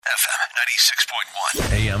FM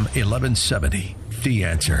 96.1. AM 1170. The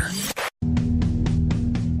Answer.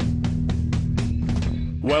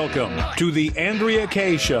 Welcome to the Andrea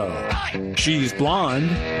Kaye Show. She's blonde,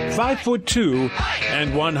 5'2",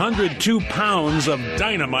 and 102 pounds of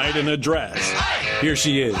dynamite in a dress. Here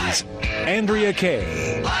she is, Andrea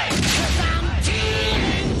Kaye.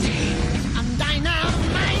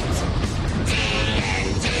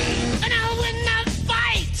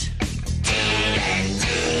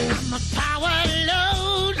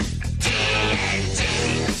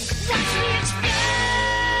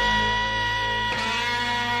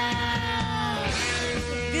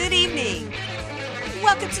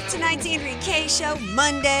 Welcome to tonight's Andrea Kaye Show,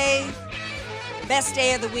 Monday, best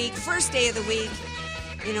day of the week, first day of the week.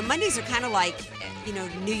 You know, Mondays are kind of like,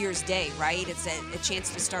 New Year's Day, right? It's a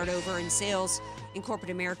chance to start over in sales. In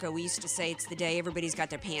corporate America, we used to say it's the day everybody's got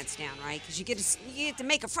their pants down, right? Because you get to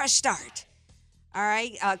make a fresh start. All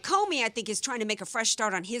right? Comey, I think, is trying to make a fresh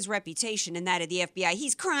start on his reputation and that of the FBI.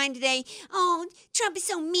 He's crying today. Oh, Trump is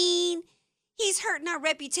so mean. He's hurting our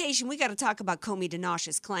reputation. We got to talk about Comey, the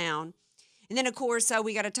nauseous clown. And then, of course,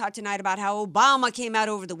 we got to talk tonight about how Obama came out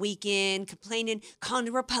over the weekend complaining, calling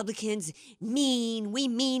the Republicans mean, we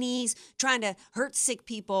meanies, trying to hurt sick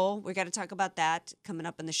people. We got to talk about that coming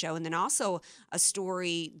up in the show. And then also a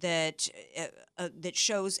story that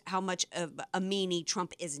shows how much of a meanie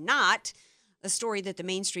Trump is not, a story that the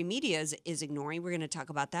mainstream media is ignoring. We're going to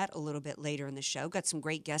talk about that a little bit later in the show. Got some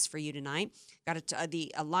great guests for you tonight.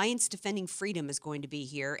 The Alliance Defending Freedom is going to be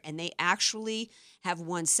here, and they actually have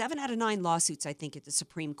won 7 out of 9 lawsuits, I think, at the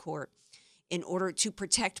Supreme Court in order to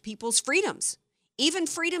protect people's freedoms, even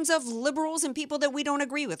freedoms of liberals and people that we don't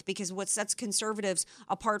agree with, because what sets conservatives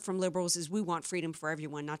apart from liberals is we want freedom for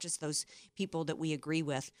everyone, not just those people that we agree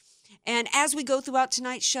with. And as we go throughout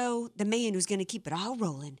tonight's show, the man who's going to keep it all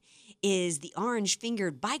rolling is the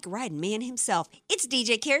orange-fingered bike-riding man himself. It's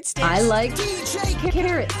DJ Carrot Sticks. I like DJ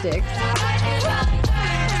Carrot Sticks.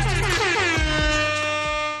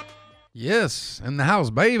 Yes, in the house,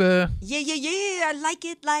 baby. Yeah. I like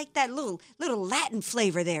it like that little Latin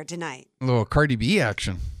flavor there tonight. A little Cardi B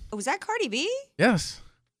action. Oh, was that Cardi B? Yes.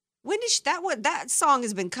 When did that song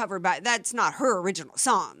has been covered by? That's not her original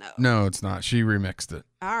song, though. No, it's not. She remixed it.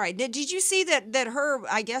 All right. Did you see that her,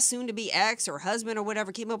 I guess, soon-to-be ex or husband or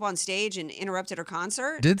whatever came up on stage and interrupted her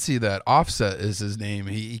concert? Did see that. Offset is his name.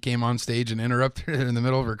 He came on stage and interrupted her in the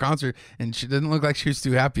middle of her concert, and she didn't look like she was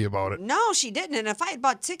too happy about it. No, she didn't. And if I had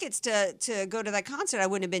bought tickets to go to that concert, I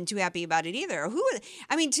wouldn't have been too happy about it either.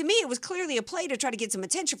 To me, it was clearly a play to try to get some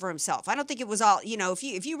attention for himself. I don't think it was all,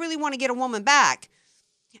 if you really want to get a woman back,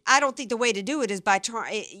 I don't think the way to do it is by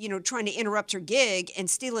trying to interrupt her gig and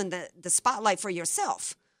stealing the spotlight for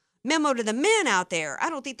yourself. Memo to the men out there. I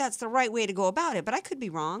don't think that's the right way to go about it, but I could be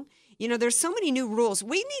wrong. There's so many new rules.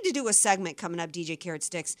 We need to do a segment coming up, DJ Carrot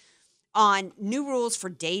Sticks, on new rules for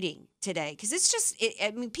dating today. Because it's just,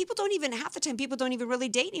 people don't even, half the time, people don't even really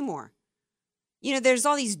date anymore. There's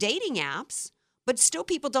all these dating apps, but still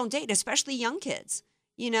people don't date, especially young kids.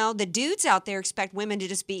 The dudes out there expect women to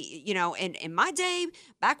just be, in my day,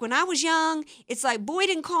 back when I was young, it's like, boy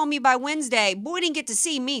didn't call me by Wednesday. Boy didn't get to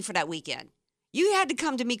see me for that weekend. You had to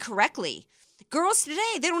come to me correctly. Girls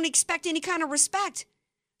today, they don't expect any kind of respect.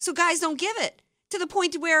 So guys don't give it to the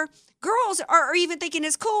point where girls are even thinking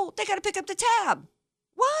it's cool. They got to pick up the tab.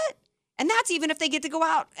 What? And that's even if they get to go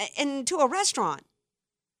out into a restaurant.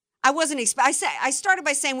 I started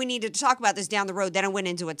by saying we needed to talk about this down the road. Then I went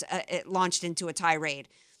into it launched into a tirade.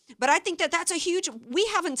 But I think that's a huge, we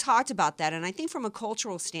haven't talked about that. And I think from a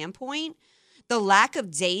cultural standpoint, the lack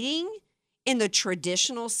of dating in the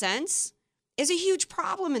traditional sense is a huge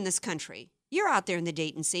problem in this country. You're out there in the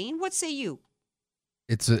dating scene. What say you?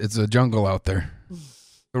 It's a jungle out there.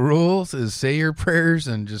 The rules is say your prayers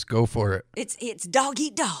and just go for it. It's dog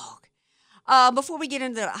eat dog. Before we get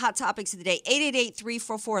into the hot topics of the day,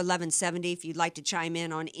 888-344-1170 if you'd like to chime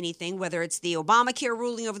in on anything, whether it's the Obamacare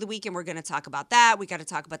ruling over the weekend, we're going to talk about that. We got to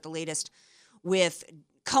talk about the latest with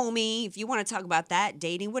Comey. If you want to talk about that,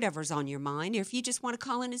 dating, whatever's on your mind, or if you just want to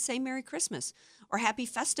call in and say Merry Christmas or Happy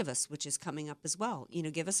Festivus, which is coming up as well,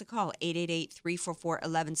 give us a call,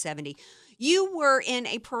 888-344-1170. You were in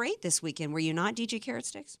a parade this weekend, were you not, DJ Carrot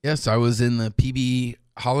Sticks? Yes, I was in the PB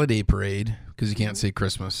Holiday Parade, because you can't say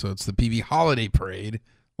Christmas, so it's the PB Holiday Parade,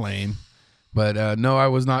 lame. But no, I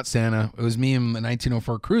was not Santa. It was me and the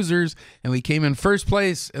 1904 Cruisers, and we came in first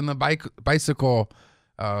place in the bicycle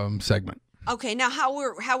segment. Okay, now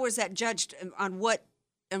how was that judged on what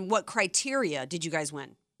criteria did you guys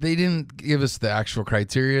win? They didn't give us the actual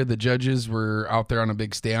criteria. The judges were out there on a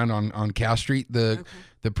big stand on Cass Street. The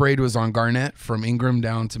parade was on Garnett from Ingram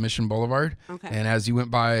down to Mission Boulevard. Okay. And as you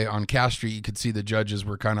went by on Cass Street, you could see the judges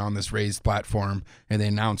were kind of on this raised platform, and they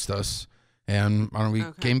announced us. And we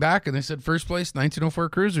came back, and they said first place, 1904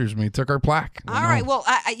 Cruisers. And we took our plaque. All right. Well,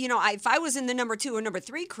 if I was in the number 2 or number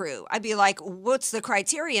 3 crew, I'd be like, "What's the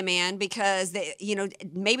criteria, man?" Because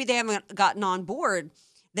maybe they haven't gotten on board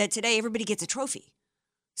that today everybody gets a trophy.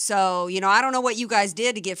 So I don't know what you guys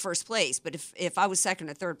did to get first place, but if I was second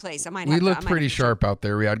or third place, I might. We looked pretty sharp out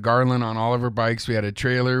there. We had garland on all of our bikes. We had a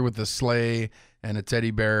trailer with a sleigh and a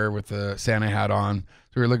teddy bear with a Santa hat on.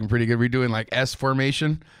 So we were looking pretty good. We were doing like S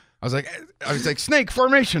formation. I was like snake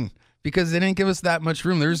formation, because they didn't give us that much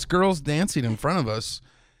room. There's girls dancing in front of us,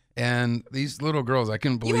 and these little girls, I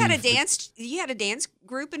couldn't believe. You had a dance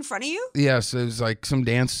group in front of you? Yes, it was like some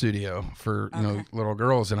dance studio for little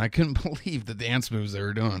girls, and I couldn't believe the dance moves they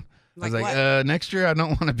were doing. I was like, next year I don't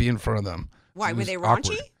want to be in front of them. Why, were they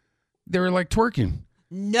raunchy? Awkward. They were like twerking.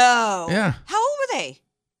 No. Yeah. How old were they?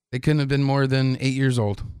 They couldn't have been more than 8 years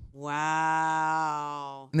old.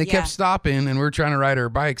 Wow. And they kept stopping, and we're trying to ride our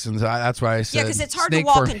bikes, and that's why I said, because it's hard to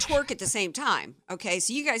walk and twerk at the same time. Okay,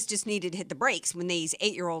 so you guys just needed to hit the brakes when these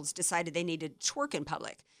 8-year-olds decided they needed to twerk in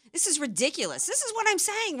public. This is ridiculous. This is what I'm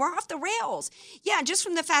saying. We're off the rails. Yeah, just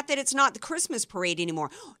from the fact that it's not the Christmas parade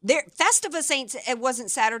anymore. Festivus it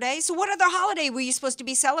wasn't Saturday, so what other holiday were you supposed to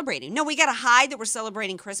be celebrating? No, we got to hide that we're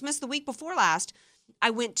celebrating Christmas. The week before last,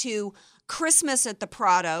 I went to Christmas at the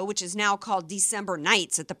Prado, which is now called December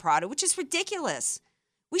Nights at the Prado, which is ridiculous.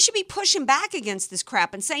 We should be pushing back against this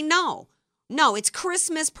crap and saying, no, it's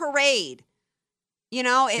Christmas parade.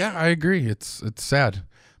 Yeah, I agree. It's sad.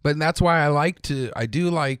 But that's why I do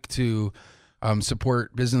like to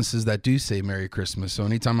support businesses that do say Merry Christmas. So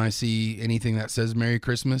anytime I see anything that says Merry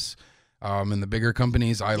Christmas, in the bigger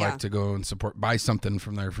companies, I like to go and buy something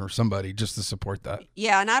from there for somebody just to support that.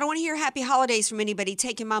 Yeah, and I don't want to hear happy holidays from anybody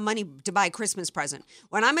taking my money to buy a Christmas present.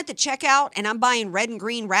 When I'm at the checkout and I'm buying red and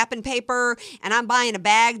green wrapping paper and I'm buying a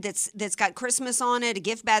bag that's got Christmas on it, a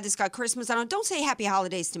gift bag that's got Christmas on it, don't say happy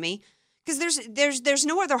holidays to me. Because there's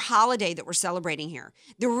no other holiday that we're celebrating here.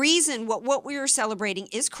 The reason what we are celebrating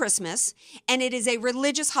is Christmas, and it is a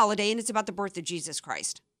religious holiday, and it's about the birth of Jesus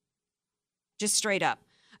Christ. Just straight up.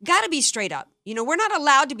 Got to be straight up. We're not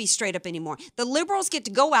allowed to be straight up anymore. The liberals get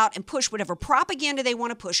to go out and push whatever propaganda they want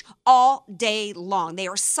to push all day long. They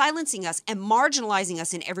are silencing us and marginalizing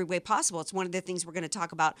us in every way possible. It's one of the things we're going to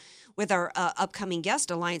talk about with our upcoming guest,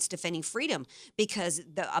 Alliance Defending Freedom, because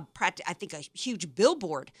I think a huge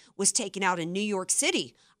billboard was taken out in New York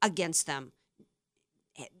City against them.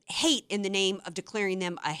 Hate in the name of declaring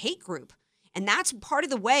them a hate group. And that's part of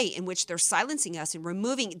the way in which they're silencing us and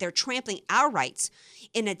they're trampling our rights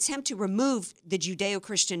in an attempt to remove the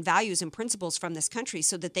Judeo-Christian values and principles from this country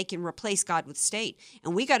so that they can replace God with state.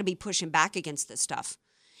 And we got to be pushing back against this stuff.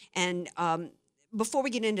 And before we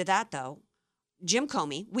get into that, though, Jim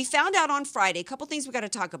Comey, we found out on Friday, a couple things we got to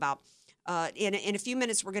talk about. In a few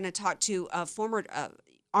minutes, we're going to talk to a former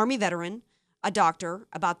Army veteran, a doctor,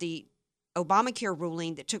 about the Obamacare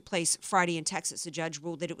ruling that took place Friday in Texas. A judge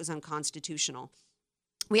ruled that it was unconstitutional.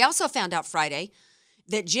 We also found out Friday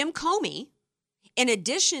that Jim Comey, in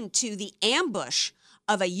addition to the ambush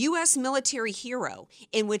of a U.S. military hero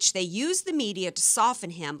in which they used the media to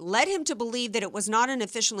soften him, led him to believe that it was not an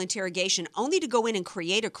official interrogation, only to go in and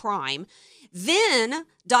create a crime, then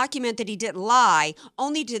document that he didn't lie,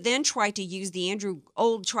 only to then try to use the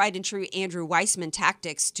old tried and true Andrew Weissman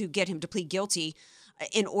tactics to get him to plead guilty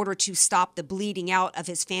in order to stop the bleeding out of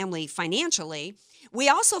his family financially. We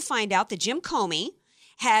also find out that Jim Comey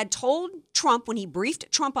had told Trump, when he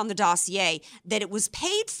briefed Trump on the dossier, that it was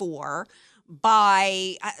paid for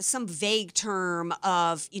by some vague term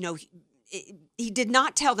of, he did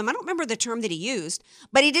not tell them, I don't remember the term that he used,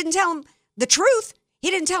 but he didn't tell them the truth. He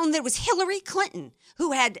didn't tell them that it was Hillary Clinton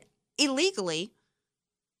who had illegally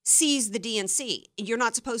seized the DNC. You're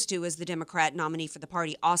not supposed to, as the Democrat nominee for the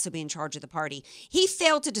party, also be in charge of the party. He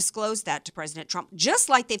failed to disclose that to President Trump, just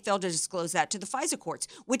like they failed to disclose that to the FISA courts,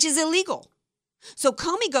 which is illegal. So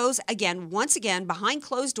Comey goes once again, behind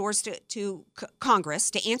closed doors to Congress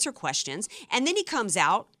to answer questions, and then he comes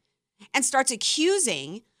out and starts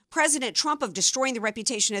accusing President Trump of destroying the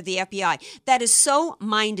reputation of the FBI. That is so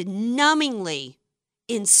mind-numbingly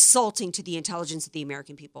insulting to the intelligence of the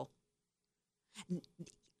American people.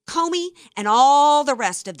 Comey and all the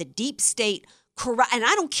rest of the deep state, and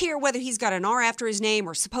I don't care whether he's got an R after his name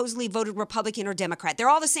or supposedly voted Republican or Democrat. They're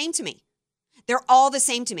all the same to me. They're all the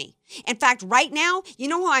same to me. In fact, right now, you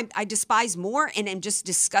know who I despise more and am just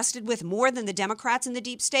disgusted with more than the Democrats in the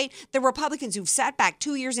deep state? The Republicans who've sat back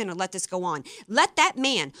 2 years in and let this go on. Let that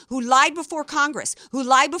man who lied before Congress, who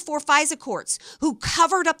lied before FISA courts, who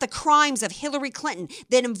covered up the crimes of Hillary Clinton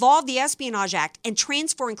that involved the Espionage Act and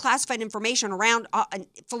transferring classified information around a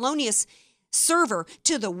felonious server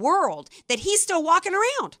to the world, that he's still walking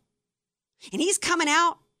around. And he's coming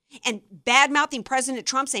out and bad-mouthing President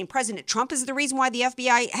Trump, saying President Trump is the reason why the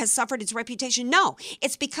FBI has suffered its reputation. No,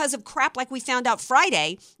 it's because of crap like we found out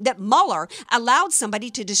Friday that Mueller allowed somebody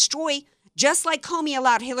to destroy, just like Comey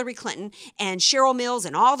allowed Hillary Clinton and Cheryl Mills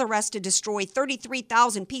and all the rest to destroy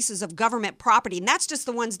 33,000 pieces of government property. And that's just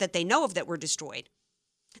the ones that they know of that were destroyed.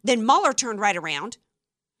 Then Mueller turned right around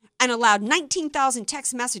and allowed 19,000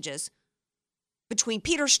 text messages between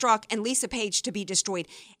Peter Strzok and Lisa Page to be destroyed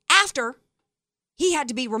after he had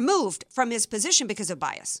to be removed from his position because of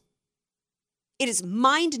bias. It is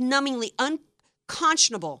mind-numbingly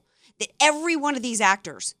unconscionable that every one of these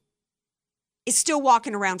actors is still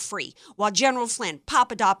walking around free, while General Flynn,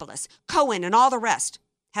 Papadopoulos, Cohen, and all the rest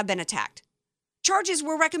have been attacked. Charges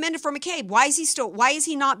were recommended for McCabe. Why is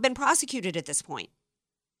he not been prosecuted at this point?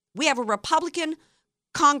 We have a Republican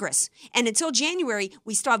Congress, and until January,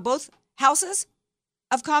 we still have both houses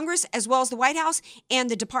of Congress, as well as the White House, and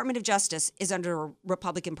the Department of Justice is under a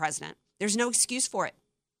Republican president. There's no excuse for it.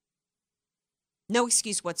 No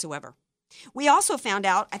excuse whatsoever. We also found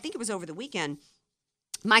out, I think it was over the weekend,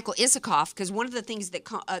 Michael Isikoff, because one of the things that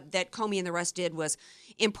Comey and the rest did was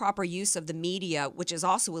improper use of the media, which is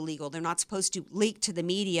also illegal. They're not supposed to leak to the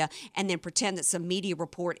media and then pretend that some media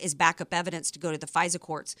report is backup evidence to go to the FISA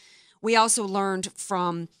courts. We also learned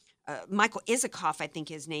from Michael Isikoff, I think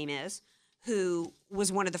his name is, who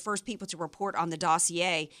was one of the first people to report on the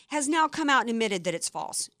dossier, has now come out and admitted that it's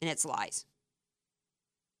false and it's lies.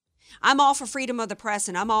 I'm all for freedom of the press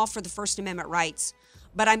and I'm all for the First Amendment rights,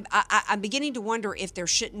 but I'm beginning to wonder if there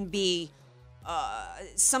shouldn't be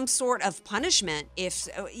some sort of punishment if,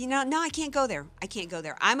 no, I can't go there.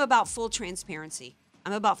 I'm about full transparency.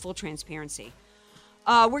 We're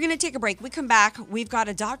going to take a break. We come back. We've got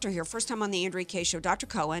a doctor here. First time on the Andrea Kaye Show, Dr.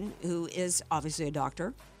 Cohen, who is obviously a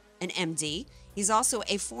doctor, an MD. He's also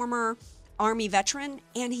a former Army veteran,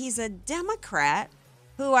 and he's a Democrat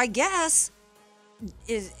who I guess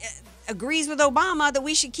agrees with Obama that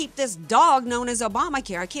we should keep this dog known as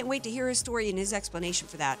Obamacare. I can't wait to hear his story and his explanation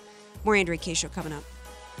for that. More Andrea Kaye Show coming up.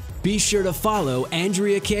 Be sure to follow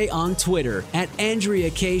Andrea Kaye on Twitter at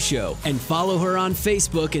Andrea Kaye Show and follow her on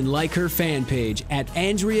Facebook and like her fan page at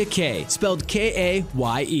Andrea Kaye, spelled Kaye.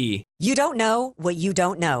 You don't know what you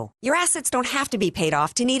don't know. Your assets don't have to be paid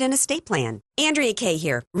off to need an estate plan. Andrea Kaye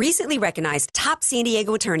here. Recently recognized top San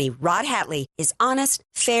Diego attorney Rod Hatley is honest,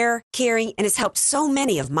 fair, caring, and has helped so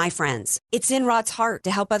many of my friends. It's in Rod's heart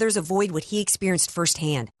to help others avoid what he experienced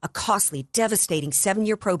firsthand, a costly, devastating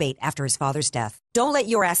 7-year probate after his father's death. Don't let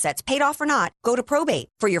your assets, paid off or not, go to probate.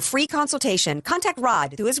 For your free consultation, contact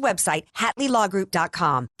Rod through his website,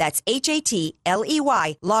 HatleyLawGroup.com. That's HATLEY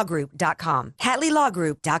lawgroup.com.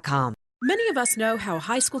 HatleyLawGroup.com. Many of us know how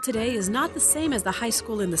high school today is not the same as the high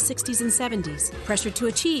school in the 60s and 70s. Pressure to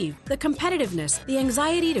achieve, the competitiveness, the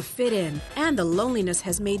anxiety to fit in, and the loneliness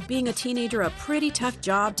has made being a teenager a pretty tough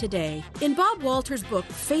job today. In Bob Walter's book,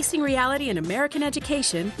 Facing Reality in American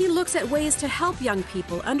Education, he looks at ways to help young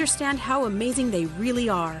people understand how amazing they really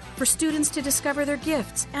are, for students to discover their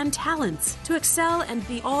gifts and talents, to excel and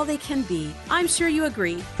be all they can be. I'm sure you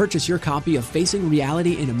agree. Purchase your copy of Facing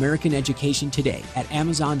Reality in American Education today at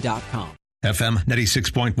Amazon.com. FM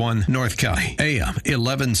 96.1 North County, AM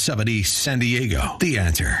 1170 San Diego. The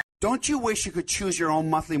Answer. Don't you wish you could choose your own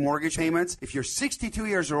monthly mortgage payments? If you're 62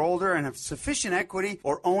 years or older and have sufficient equity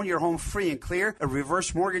or own your home free and clear, a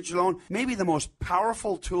reverse mortgage loan may be the most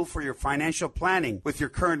powerful tool for your financial planning. With your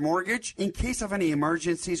current mortgage, in case of any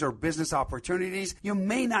emergencies or business opportunities, you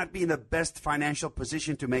may not be in the best financial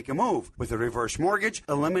position to make a move. With a reverse mortgage,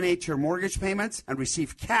 eliminate your mortgage payments and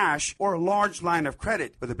receive cash or a large line of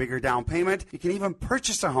credit. With a bigger down payment, you can even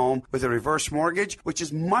purchase a home with a reverse mortgage, which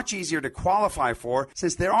is much easier to qualify for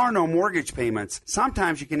since there are no mortgage payments.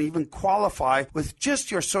 Sometimes you can even qualify with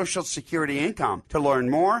just your Social Security income. To learn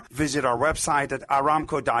more, visit our website at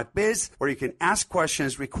aramco.biz, where you can ask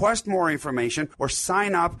questions, request more information, or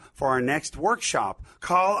sign up for our next workshop.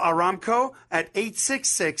 Call Aramco at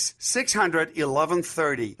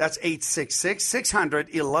 866-600-1130. That's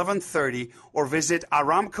 866-600-1130, or visit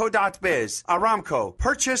aramco.biz. Aramco.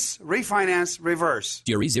 Purchase, refinance, reverse.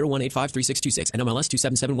 GRE 01853626 and NMLS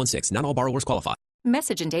 27716. Not all borrowers qualify.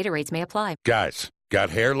 Message and data rates may apply. Guys,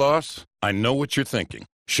 got hair loss? I know what you're thinking.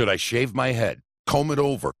 Should I shave my head, comb it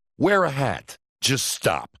over, Wear a hat. Just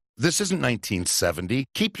stop. This isn't 1970.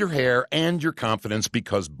 Keep your hair and your confidence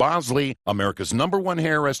because Bosley, America's #1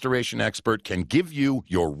 hair restoration expert, can give you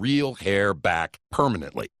your real hair back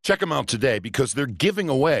permanently. Check them out today because they're giving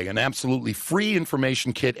away an absolutely free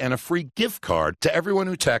information kit and a free gift card to everyone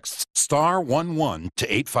who texts *11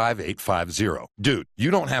 to 85850. Dude,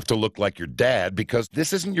 you don't have to look like your dad because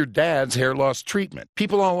this isn't your dad's hair loss treatment.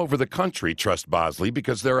 People all over the country trust Bosley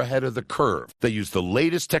because they're ahead of the curve. They use the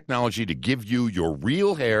latest technology to give you your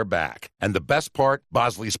real hair back. And the best part,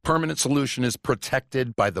 Bosley's permanent solution is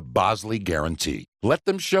protected by the Bosley Guarantee. Let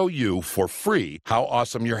them show you for free how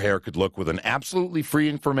awesome your hair could look with an absolutely free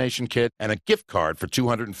information kit and a gift card for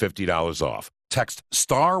 $250 off. Text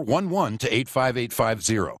 *11 to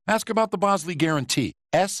 85850. Ask about the Bosley Guarantee.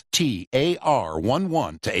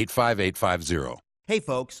 STAR11 to 85850. Hey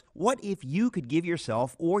folks, what if you could give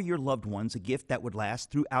yourself or your loved ones a gift that would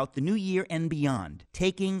last throughout the new year and beyond?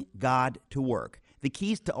 Taking God to Work. The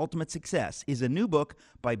Keys to Ultimate Success is a new book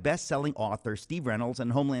by best-selling author Steve Reynolds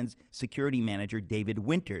and Homeland Security Manager David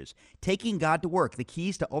Winters. Taking God to Work, The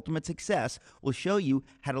Keys to Ultimate Success will show you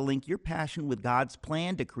how to link your passion with God's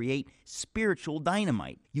plan to create spiritual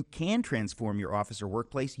dynamite. You can transform your office or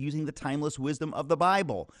workplace using the timeless wisdom of the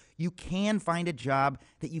Bible. You can find a job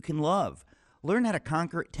that you can love. Learn how to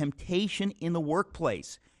conquer temptation in the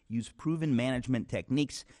workplace. Use proven management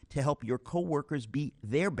techniques to help your coworkers be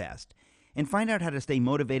their best. And find out how to stay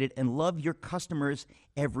motivated and love your customers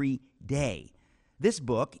every day. This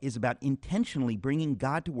book is about intentionally bringing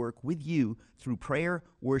God to work with you through prayer,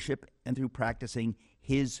 worship, and through practicing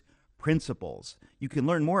His principles. You can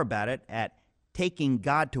learn more about it at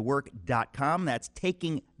takinggodtowork.com. That's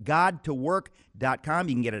takinggodtowork.com.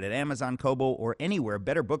 You can get it at Amazon, Kobo, or anywhere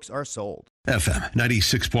better books are sold. FM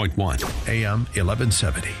 96.1, AM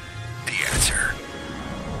 1170. The Answer.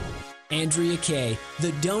 Andrea Kaye,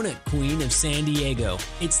 the donut queen of San Diego.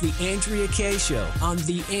 It's the Andrea Kaye Show on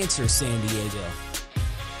The Answer San Diego.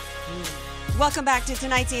 Welcome back to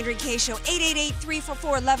tonight's Andrea Kaye Show,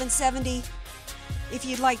 888-344-1170. If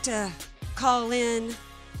you'd like to call in,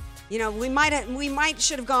 you know, we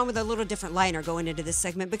should have gone with a little different liner going into this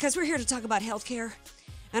segment because we're here to talk about healthcare.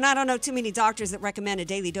 And I don't know too many doctors that recommend a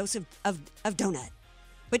daily dose of donut.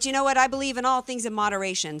 But you know what? I believe in all things in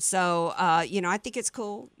moderation. So, I think it's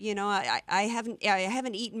cool. You know, I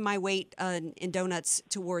haven't eaten my weight in donuts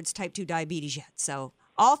towards type 2 diabetes yet. So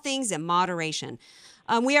all things in moderation.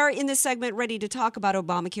 We are in this segment ready to talk about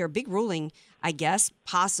Obamacare. Big ruling, I guess,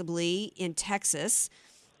 possibly in Texas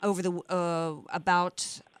over the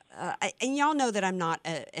and y'all know that I'm not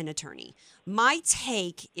an attorney. My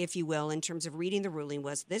take, if you will, in terms of reading the ruling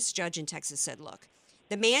was this judge in Texas said, look,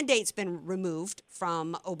 the mandate's been removed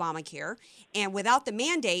from Obamacare, and without the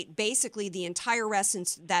mandate, basically the entire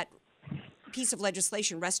since that piece of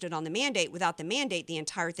legislation rested on the mandate. Without the mandate, the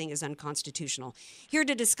entire thing is unconstitutional. Here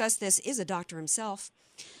to discuss this is a doctor himself,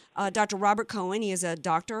 Dr. Robert Cohen. He is a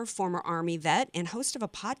doctor, former Army vet, and host of a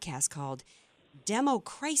podcast called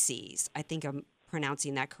Democrises. I think I'm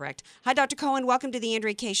pronouncing that correct. Hi, Dr. Cohen. Welcome to the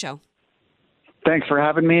Andrea Kaye Show. Thanks for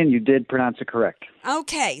having me, and you did pronounce it correct.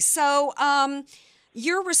 Okay, so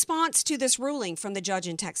your response to this ruling from the judge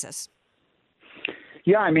in Texas?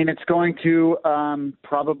 Yeah, I mean, it's going to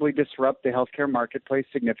probably disrupt the healthcare marketplace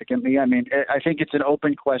significantly. I mean, I think it's an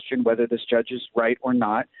open question whether this judge is right or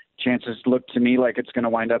not. Chances look to me like it's going to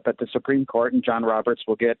wind up at the Supreme Court, and John Roberts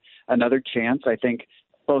will get another chance. I think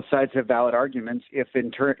both sides have valid arguments. If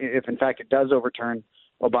in fact it does overturn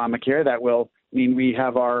Obamacare, that will mean we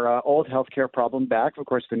have our old healthcare problem back. Of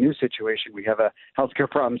course, the new situation, we have a healthcare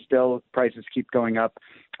problem still. Prices keep going up.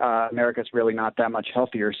 America's really not that much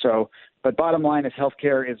healthier. But bottom line is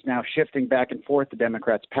healthcare is now shifting back and forth. The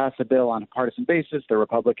Democrats pass a bill on a partisan basis. The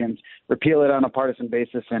Republicans repeal it on a partisan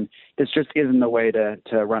basis. And this just isn't the way to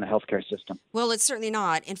run a healthcare system. Well, it's certainly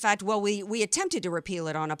not. In fact, we attempted to repeal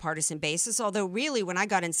it on a partisan basis, although really when I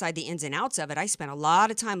got inside the ins and outs of it, I spent a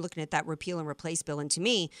lot of time looking at that repeal and replace bill. And to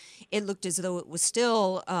me, it looked as though it was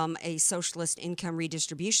still a socialist income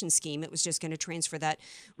redistribution scheme. It was just going to transfer that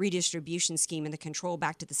redistribution scheme and the control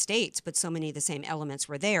back to the states. But so many of the same elements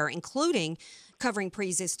were there, including covering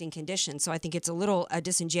pre-existing conditions. So I think it's a little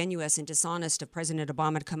disingenuous and dishonest of President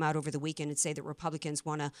Obama to come out over the weekend and say that Republicans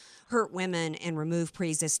want to hurt women and remove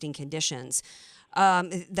pre-existing conditions.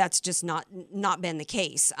 That's just not been the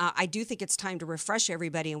case. I do think it's time to refresh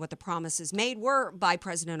everybody on what the promises made were by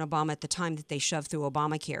President Obama at the time that they shoved through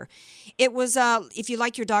Obamacare. It was, if you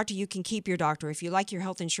like your doctor, you can keep your doctor. If you like your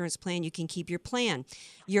health insurance plan, you can keep your plan.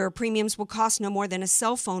 Your premiums will cost no more than a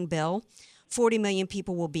cell phone bill. 40 million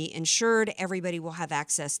people will be insured. Everybody will have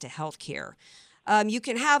access to health care. You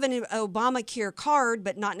can have an Obamacare card,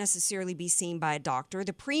 but not necessarily be seen by a doctor.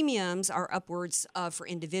 The premiums are upwards for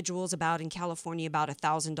individuals, in California, about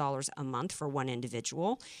 $1,000 a month for one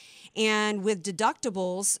individual. And with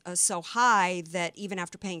deductibles so high that even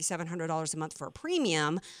after paying $700 a month for a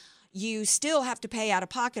premium, you still have to pay out of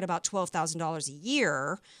pocket about $12,000 a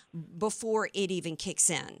year before it even kicks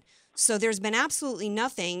in. So there's been absolutely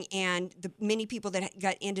nothing, and the many people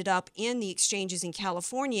that ended up in the exchanges in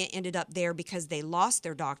California ended up there because they lost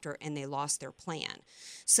their doctor and they lost their plan.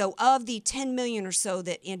 So of the 10 million or so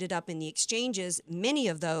that ended up in the exchanges, many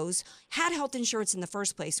of those had health insurance in the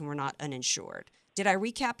first place and were not uninsured. Did I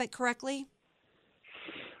recap it correctly?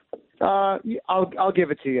 I'll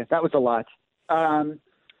give it to you. That was a lot.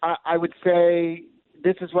 I would say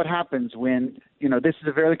this is what happens when, this is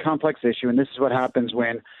a very complex issue, and this is what happens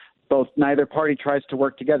when neither party tries to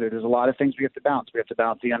work together. There's a lot of things we have to balance. We have to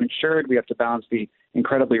balance the uninsured. We have to balance the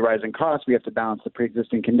incredibly rising costs. We have to balance the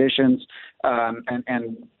pre-existing conditions.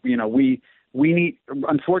 We need,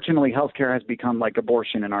 unfortunately, healthcare has become like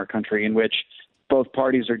abortion in our country, in which both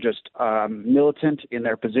parties are just militant in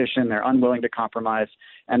their position. They're unwilling to compromise,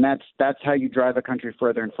 and that's how you drive a country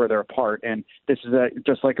further and further apart. And this is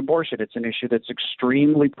just like abortion. It's an issue that's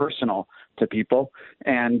extremely personal to people,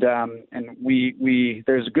 and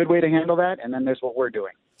there's a good way to handle that, and then there's what we're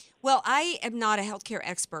doing. Well, I am not a healthcare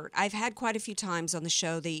expert. I've had quite a few times on the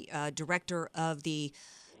show the director of the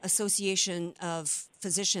Association of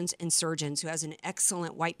Physicians and Surgeons, who has an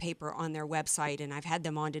excellent white paper on their website, and I've had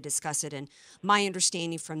them on to discuss it. And my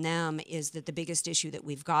understanding from them is that the biggest issue that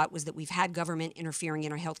we've got was that we've had government interfering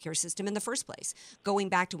in our healthcare system in the first place, going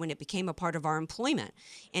back to when it became a part of our employment.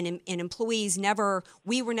 And employees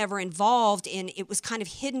we were never involved in, it was kind of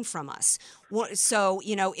hidden from us. So,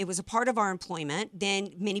 it was a part of our employment. Then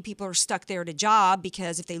many people are stuck there at a job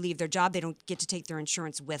because if they leave their job, they don't get to take their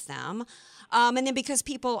insurance with them. And then because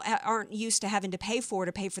people aren't used to having to pay for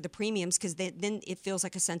the premiums, because then it feels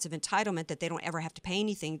like a sense of entitlement that they don't ever have to pay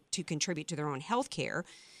anything to contribute to their own health care.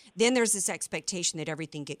 Then there's this expectation that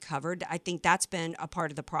everything get covered. I think that's been a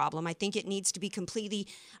part of the problem. I think it needs to be completely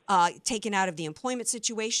taken out of the employment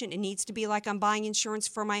situation. It needs to be like I'm buying insurance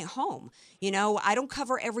for my home. I don't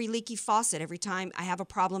cover every leaky faucet every time I have a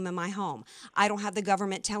problem in my home. I don't have the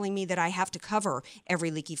government telling me that I have to cover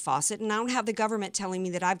every leaky faucet, and I don't have the government telling me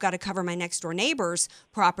that I've got to cover my next door neighbor's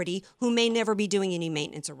property who may never be doing any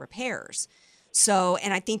maintenance or repairs. So,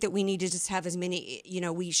 and I think that we need to just have as many,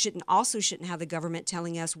 we shouldn't have the government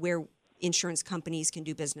telling us where insurance companies can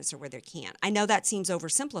do business or where they can't. I know that seems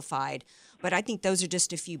oversimplified, but I think those are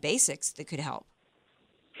just a few basics that could help.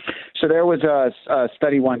 So there was a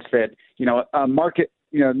study once that,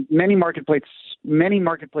 many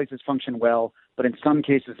marketplaces function well, but in some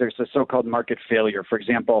cases there's a so-called market failure. For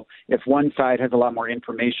example, if one side has a lot more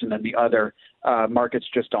information than the other, markets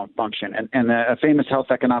just don't function. And a famous health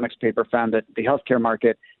economics paper found that the healthcare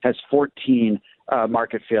market has 14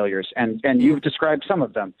 market failures, and you've described some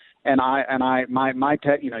of them. And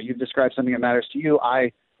you've described something that matters to you.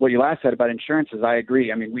 What you last said about insurance is I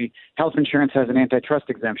agree. I mean, health insurance has an antitrust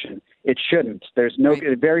exemption. It shouldn't. There's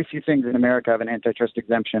very few things in America have an antitrust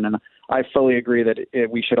exemption, and I fully agree that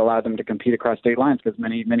we should allow them to compete across state lines because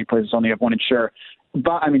many places only have one insurer.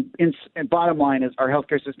 But bottom line is our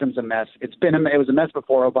healthcare system's a mess. It was a mess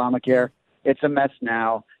before Obamacare. It's a mess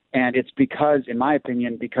now, and it's because, in my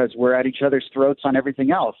opinion, because we're at each other's throats on everything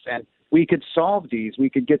else. And we could solve these. We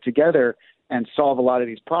could get together and solve a lot of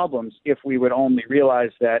these problems if we would only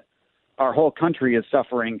realize that our whole country is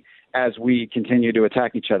suffering as we continue to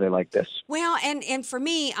attack each other like this. Well, and for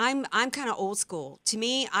me, I'm kind of old school. To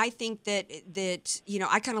me, I think that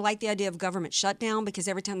I kind of like the idea of government shutdown, because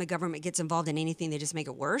every time the government gets involved in anything, they just make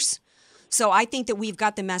it worse. So I think that we've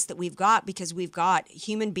got the mess that we've got because we've got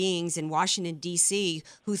human beings in Washington, D.C.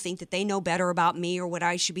 who think that they know better about me or what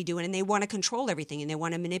I should be doing, and they want to control everything, and they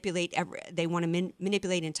want to manipulate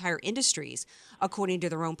manipulate entire industries according to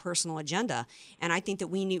their own personal agenda. And I think that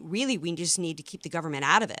we just need to keep the government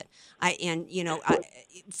out of it.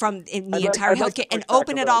 From the entire healthcare and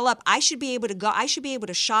open it all up. I should be able to go. I should be able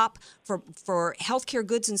to shop for healthcare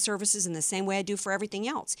goods and services in the same way I do for everything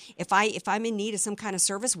else. If I'm in need of some kind of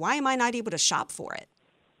service, why am I not able to shop for it?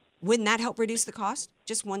 Wouldn't that help reduce the cost?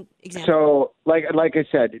 Just one example. So, like I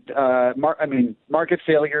said, market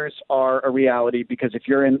failures are a reality, because if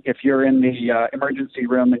you're in the emergency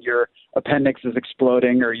room and your appendix is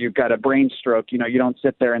exploding or you've got a brain stroke, you don't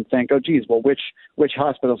sit there and think, oh, geez, well, which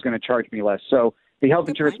hospital is going to charge me less? So the health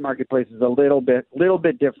insurance marketplace is a little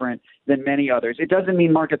bit different than many others. It doesn't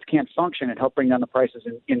mean markets can't function and help bring down the prices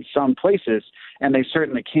in some places, and they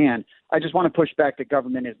certainly can. I just want to push back that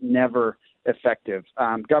government is never effective.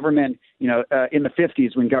 Government, in the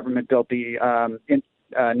 50s when government built the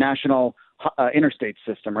national interstate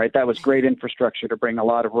system, right? That was great infrastructure to bring a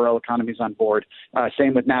lot of rural economies on board.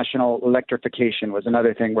 Same with national electrification was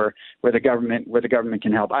another thing where the government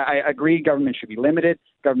can help. I agree, government should be limited.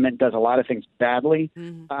 Government does a lot of things badly,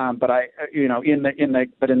 but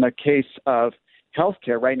in the case of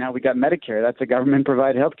healthcare right now, we got Medicare. That's a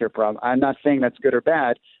government-provided healthcare problem. I'm not saying that's good or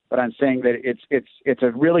bad, but I'm saying that it's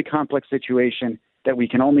a really complex situation that we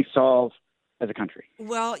can only solve as a country.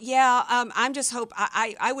 Well, yeah, I'm just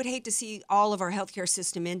I would hate to see all of our healthcare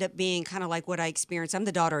system end up being kind of like what I experienced. I'm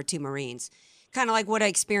the daughter of 2 Marines. Kind of like what I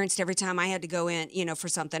experienced every time I had to go in, for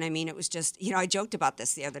something. I mean, it was just, I joked about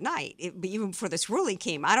this the other night. Even before this ruling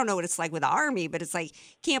came, I don't know what it's like with the Army, but it's like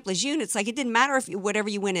Camp Lejeune. It's like it didn't matter if whatever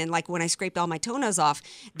you went in, like when I scraped all my toenails off,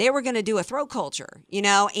 they were going to do a throat culture,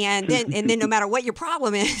 and then no matter what your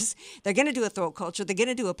problem is, they're going to do a throat culture. They're going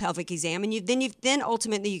to do a pelvic exam, and then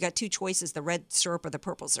ultimately you got 2 choices: the red syrup or the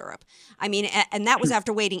purple syrup. I mean, and that was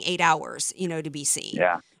after waiting 8 hours, to be seen.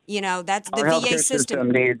 Yeah, that's the Our VA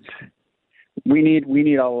system needs. We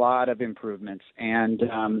need a lot of improvements, and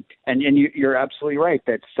you're absolutely right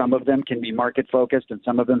that some of them can be market focused, and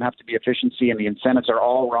some of them have to be efficiency, and the incentives are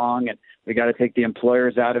all wrong, and we got to take the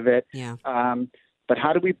employers out of it. Yeah. But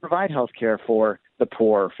how do we provide health care for the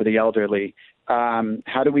poor, for the elderly?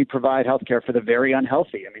 How do we provide health care for the very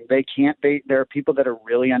unhealthy? I mean, there are people that are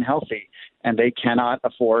really unhealthy, and they cannot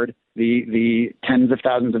afford the tens of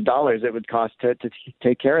thousands of dollars it would cost to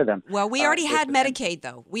take care of them. Well, we already had Medicaid,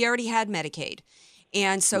 though. We already had Medicaid.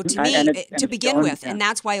 And so to me, to begin with, and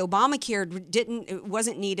that's why Obamacare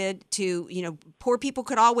wasn't needed to, poor people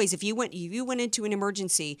could always, if you went into an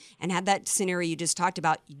emergency and had that scenario you just talked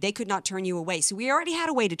about, they could not turn you away. So we already had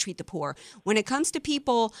a way to treat the poor. When it comes to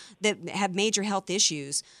people that have major health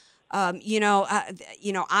issues, I'm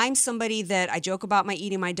somebody that I joke about my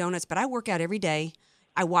eating my donuts, but I work out every day.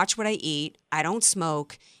 I watch what I eat. I don't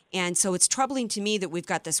smoke. And so it's troubling to me that we've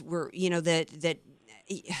got this,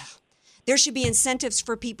 there should be incentives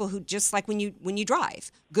for people who, just like when you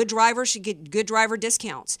drive, good drivers should get good driver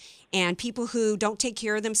discounts, and people who don't take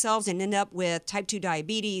care of themselves and end up with type 2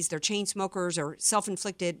 diabetes, they're chain smokers or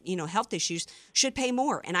self-inflicted, health issues, should pay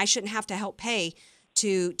more. And I shouldn't have to help pay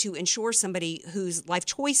to insure somebody whose life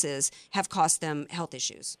choices have cost them health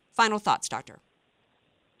issues. Final thoughts, Doctor.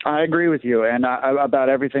 I agree with you, and about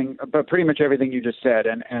everything, but pretty much everything you just said.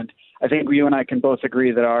 And I think you and I can both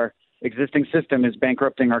agree that our existing system is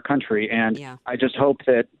bankrupting our country. And I just hope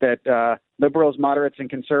that liberals, moderates, and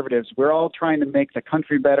conservatives, we're all trying to make the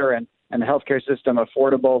country better and the healthcare system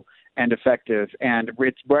affordable and effective. And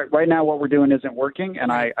right now what we're doing isn't working,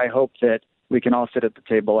 and I hope that we can all sit at the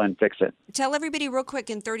table and fix it. Tell everybody real quick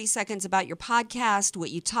in 30 seconds about your podcast, what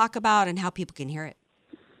you talk about, and how people can hear it.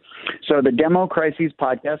 So the Demo Crises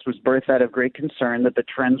podcast was birthed out of great concern that the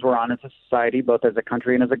trends we're on as a society, both as a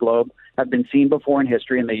country and as a globe, have been seen before in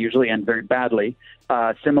history, and they usually end very badly.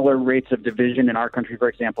 Similar rates of division in our country, for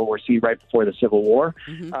example, were seen right before the Civil War.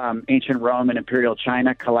 Mm-hmm. Ancient Rome and Imperial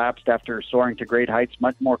China collapsed after soaring to great heights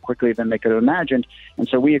much more quickly than they could have imagined. And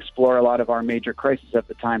so we explore a lot of our major crises at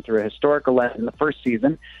the time through a historical lens in the first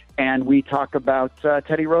season, and we talk about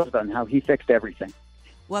Teddy Roosevelt and how he fixed everything.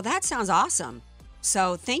 Well, that sounds awesome.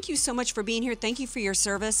 So thank you so much for being here. Thank you for your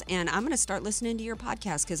service. And I'm going to start listening to your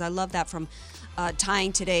podcast because I love that, from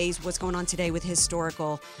tying what's going on today with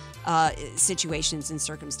historical situations and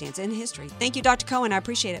circumstance in history. Thank you, Dr. Cohen. I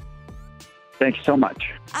appreciate it. Thank you so much.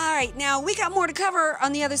 All right. Now, we got more to cover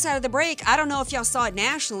on the other side of the break. I don't know if y'all saw it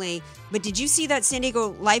nationally, but did you see that San Diego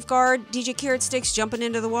lifeguard, DJ Carrot Sticks, jumping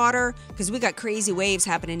into the water? Because we got crazy waves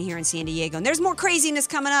happening here in San Diego. And there's more craziness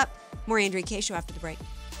coming up. More Andrea Kaye Show after the break.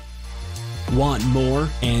 Want more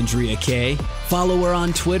Andrea Kaye? Follow her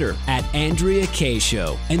on Twitter at Andrea Kaye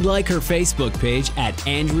Show and like her Facebook page at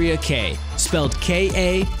Andrea Kaye, spelled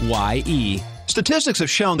Kaye. Statistics have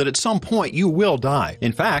shown that at some point you will die.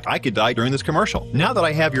 In fact, I could die during this commercial. Now that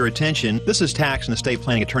I have your attention, this is tax and estate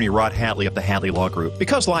planning attorney Rod Hatley of the Hatley Law Group.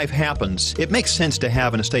 Because life happens, it makes sense to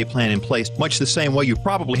have an estate plan in place, much the same way you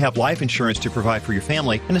probably have life insurance to provide for your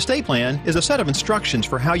family. An estate plan is a set of instructions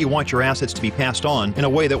for how you want your assets to be passed on in a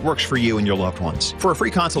way that works for you and your loved ones. For a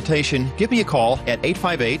free consultation, give me a call at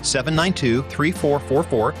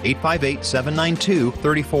 858-792-3444,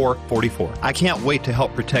 858-792-3444. I can't wait to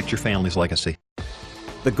help protect your family's legacy.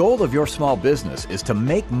 The goal of your small business is to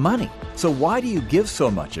make money. So why do you give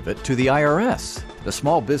so much of it to the IRS? The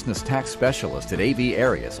Small Business Tax Specialists at AV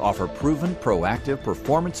Areas offer proven, proactive,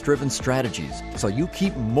 performance-driven strategies so you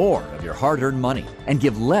keep more of your hard-earned money and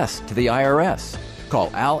give less to the IRS. Call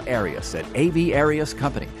Al Arias at AV Arias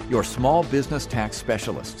Company, your small business tax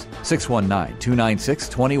specialists.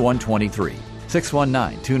 619-296-2123.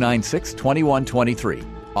 619-296-2123.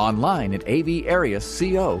 Online at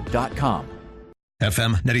avariasco.com.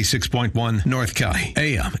 FM 96.1 North County,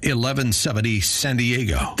 AM 1170 San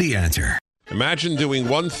Diego. The Answer. Imagine doing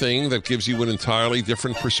one thing that gives you an entirely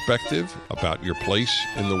different perspective about your place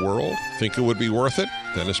in the world. Think it would be worth it?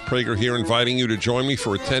 Dennis Prager here, inviting you to join me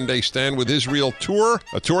for a 10-day Stand with Israel tour,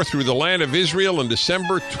 a tour through the land of Israel in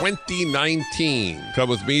December 2019. Come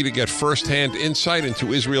with me to get firsthand insight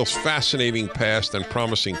into Israel's fascinating past and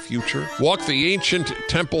promising future. Walk the ancient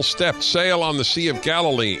temple steps, sail on the Sea of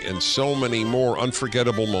Galilee, and so many more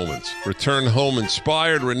unforgettable moments. Return home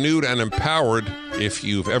inspired, renewed, and empowered. If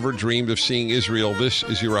you've ever dreamed of seeing Israel, this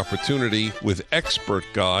is your opportunity. With expert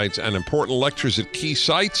guides and important lectures at key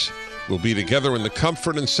sites, we'll be together in the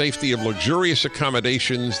comfort and safety of luxurious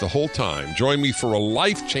accommodations the whole time. Join me for a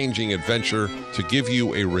life-changing adventure to give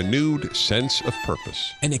you a renewed sense of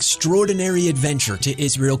purpose. An extraordinary adventure to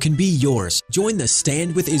Israel can be yours. Join the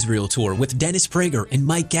Stand with Israel tour with Dennis Prager and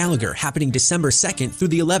Mike Gallagher, happening December 2nd through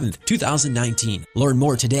the 11th, 2019. Learn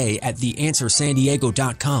more today at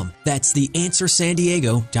theanswersandiego.com. That's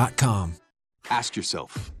theanswersandiego.com. Ask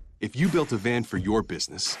yourself, if you built a van for your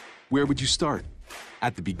business, where would you start?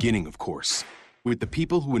 At the beginning, of course, with the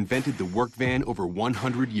people who invented the work van over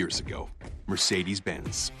 100 years ago,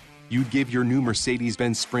 Mercedes-Benz. You'd give your new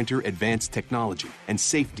Mercedes-Benz Sprinter advanced technology and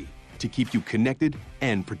safety to keep you connected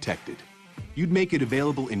and protected. You'd make it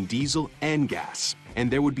available in diesel and gas, and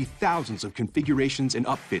there would be thousands of configurations and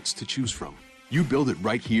upfits to choose from. You build it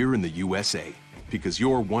right here in the USA, because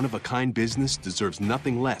your one-of-a-kind business deserves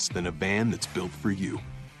nothing less than a van that's built for you.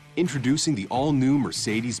 Introducing the all-new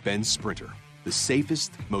Mercedes-Benz Sprinter. The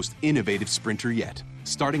safest, most innovative Sprinter yet,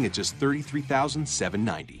 starting at just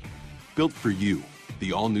 $33,790. Built for you,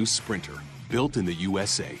 the all-new Sprinter, built in the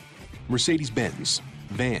USA. Mercedes-Benz,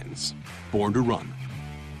 vans, born to run.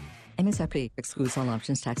 MSRP excludes all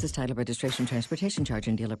options, taxes, title, registration, transportation charge,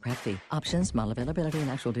 and dealer prep fee. Options, model availability, and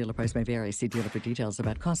actual dealer price may vary. See dealer for details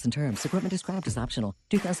about costs and terms. Equipment described as optional.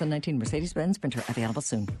 2019 Mercedes-Benz Sprinter available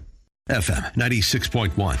soon. FM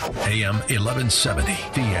 96.1, AM 1170.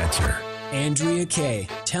 The Answer. Andrea Kaye,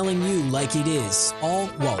 telling you like it is, all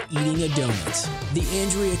while eating a donut. The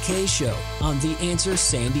Andrea Kaye Show on The Answer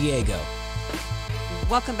San Diego.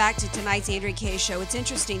 Welcome back to tonight's Andrea Kaye Show. It's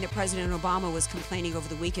interesting that President Obama was complaining over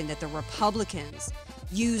the weekend that the Republicans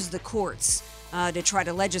used the courts to try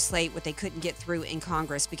to legislate what they couldn't get through in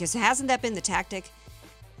Congress, because hasn't that been the tactic?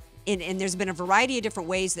 And there's been a variety of different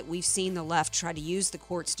ways that we've seen the left try to use the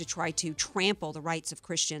courts to try to trample the rights of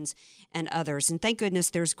Christians and others. And thank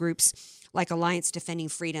goodness there's groups like Alliance Defending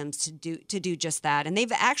Freedoms to do just that. And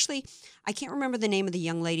they've actually, I can't remember the name of the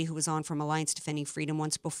young lady who was on from Alliance Defending Freedom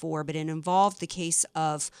once before, but it involved the case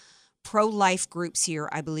of pro-life groups here,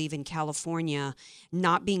 I believe in California,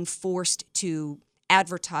 not being forced to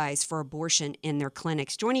advertise for abortion in their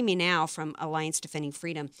clinics. Joining me now from Alliance Defending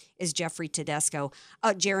Freedom is Jeremy Tedesco.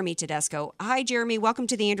 Hi, Jeremy. Welcome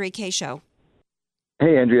to the Andrea Kaye Show.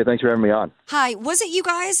 Hey, Andrea. Thanks for having me on. Hi. Was it you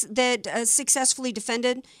guys that successfully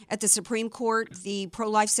defended at the Supreme Court the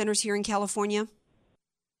pro-life centers here in California?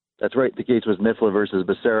 That's right. The case was Mifflin versus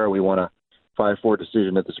Becerra. We won a 5-4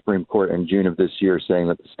 decision at the Supreme Court in June of this year, saying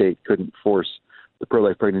that the state couldn't force the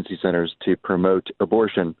pro-life pregnancy centers to promote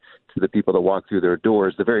abortion to the people that walk through their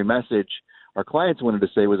doors. The very message our clients wanted to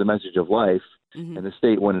say was a message of life, and the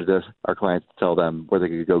state wanted our clients to tell them where they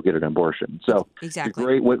could go get an abortion. So exactly. It's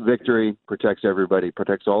a great victory, protects everybody,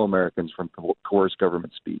 protects all Americans from coerced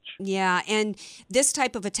government speech. Yeah, and this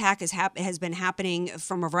type of attack has been happening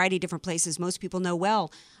from a variety of different places. Most people know well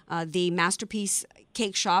the Masterpiece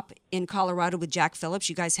Cake Shop in Colorado with Jack Phillips.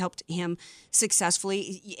 You guys helped him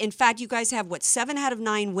successfully. In fact, you guys have, 7 out of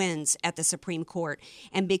 9 wins at the Supreme Court.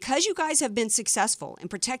 And because you guys have been successful in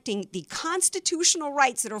protecting the constitutional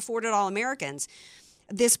rights that are afforded all Americans,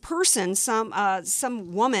 this person,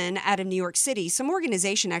 some woman out of New York City, some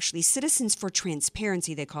organization actually, Citizens for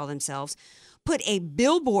Transparency, they call themselves, put a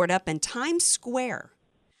billboard up in Times Square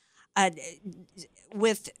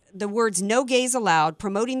with the words "No Gays Allowed,"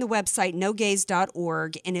 promoting the website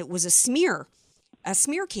nogays.org, and it was a smear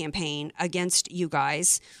campaign against you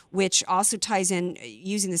guys, which also ties in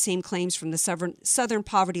using the same claims from the Southern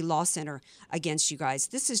Poverty Law Center against you guys.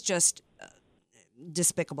 This is just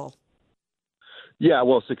despicable. Yeah,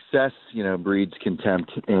 well, success, breeds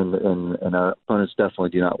contempt, and our opponents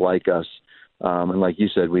definitely do not like us. And like you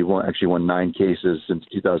said, we won 9 cases since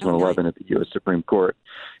 2011 at the U.S. Supreme Court.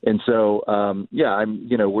 And so,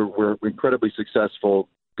 we're incredibly successful,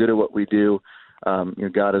 good at what we do.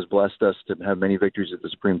 God has blessed us to have many victories at the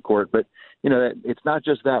Supreme Court. But, it's not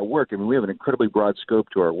just that work. I mean, we have an incredibly broad scope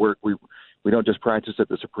to our work. We don't just practice at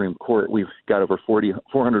the Supreme Court. We've got over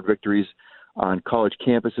 400 victories on college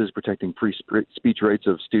campuses, protecting free speech rights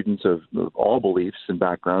of students of all beliefs and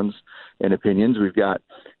backgrounds and opinions. We've got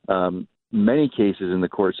many cases in the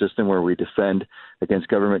court system where we defend against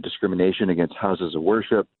government discrimination against houses of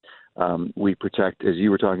worship. We protect, as you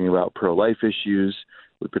were talking about, pro-life issues.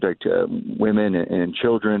 We protect women and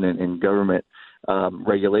children and government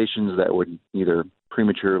regulations that would either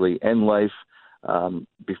prematurely end life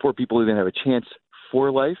before people even have a chance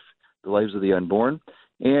for life, the lives of the unborn,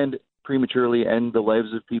 and prematurely end the lives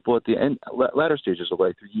of people at the latter stages of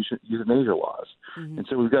life through euthanasia laws. Mm-hmm. And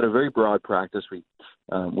so we've got a very broad practice. We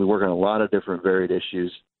work on a lot of different varied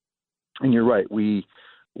issues. And you're right. We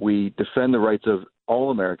defend the rights of all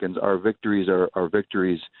Americans. Our victories are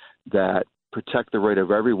victories that protect the right of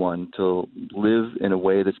everyone to live in a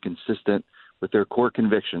way that's consistent with their core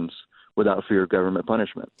convictions without fear of government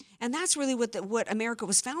punishment. And that's really what America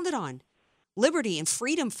was founded on. Liberty and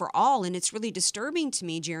freedom for all. And it's really disturbing to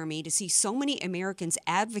me, Jeremy, to see so many Americans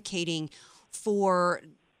advocating for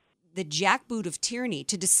the jackboot of tyranny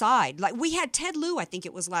to decide. Like we had Ted Lieu, I think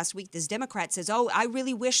it was last week, this Democrat says, I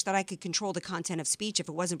really wish that I could control the content of speech if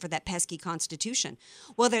it wasn't for that pesky Constitution.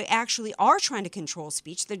 Well, they actually are trying to control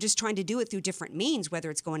speech. They're just trying to do it through different means, whether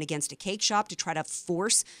it's going against a cake shop to try to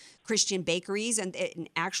force Christian bakeries and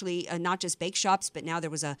actually not just bake shops, but now there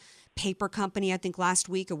was a paper company, I think last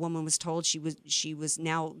week, a woman was told she was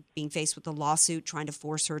now being faced with a lawsuit trying to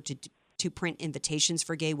force her to print invitations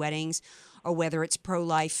for gay weddings, or whether it's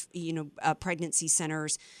pro-life, pregnancy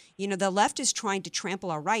centers. The left is trying to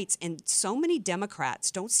trample our rights, and so many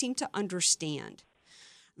Democrats don't seem to understand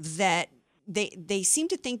that they seem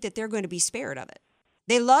to think that they're going to be spared of it.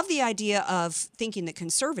 They love the idea of thinking that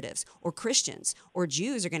conservatives or Christians or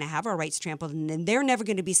Jews are going to have our rights trampled, and they're never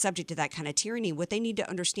going to be subject to that kind of tyranny. What they need to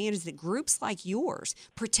understand is that groups like yours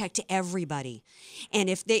protect everybody. And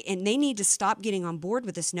they need to stop getting on board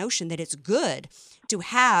with this notion that it's good to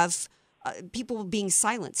have people being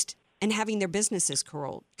silenced and having their businesses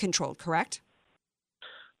controlled, correct?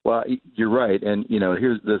 Well, you're right. And,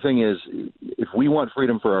 here's the thing is, if we want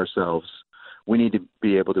freedom for ourselves, we need to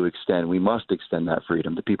be able to we must extend that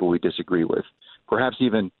freedom to people we disagree with, perhaps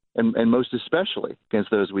even, and most especially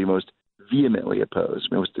against those we most vehemently oppose,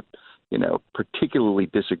 most, particularly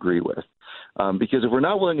disagree with. Because if we're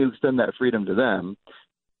not willing to extend that freedom to them,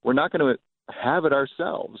 we're not going to have it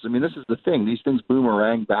ourselves. I mean, this is the thing. These things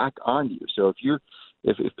boomerang back on you. So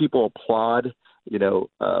if people applaud,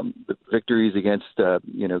 the victories against,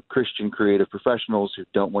 Christian creative professionals who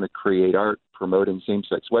don't want to create art promoting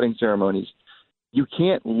same-sex wedding ceremonies, you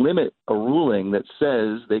can't limit a ruling that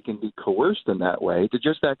says they can be coerced in that way to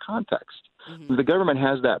just that context. Mm-hmm. The government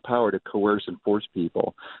has that power to coerce and force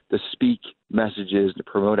people to speak messages, to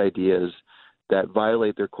promote ideas that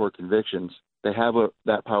violate their core convictions. They have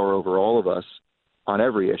that power over all of us on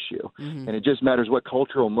every issue. Mm-hmm. And it just matters what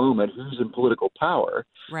cultural moment, who's in political power,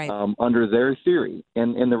 right, under their theory.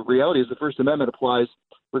 And the reality is the First Amendment applies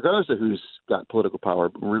regardless of who's got political power,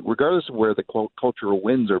 regardless of where the cultural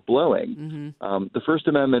winds are blowing. Mm-hmm. The First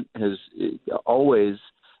Amendment has always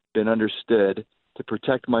been understood to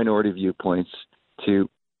protect minority viewpoints, to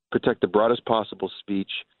protect the broadest possible speech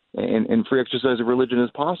and free exercise of religion as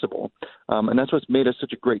possible. And that's what's made us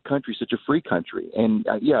such a great country, such a free country. And,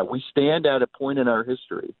 we stand at a point in our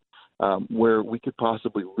history where we could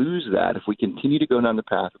possibly lose that if we continue to go down the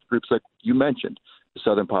path of groups like you mentioned, the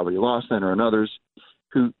Southern Poverty Law Center and others,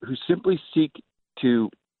 who simply seek to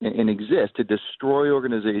and exist to destroy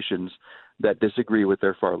organizations that disagree with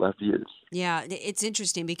their far-left views. Yeah, it's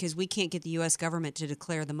interesting because we can't get the U.S. government to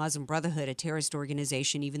declare the Muslim Brotherhood a terrorist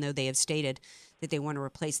organization, even though they have stated that they want to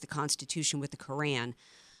replace the Constitution with the Quran.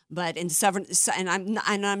 But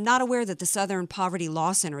I'm not aware that the Southern Poverty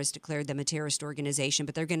Law Center has declared them a terrorist organization,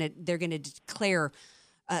 but they're going to declare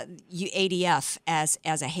ADF as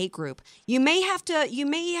a hate group. You may have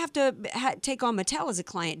to take on Mattel as a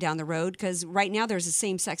client down the road, because right now there's a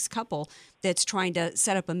same-sex couple that's trying to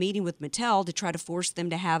set up a meeting with Mattel to try to force them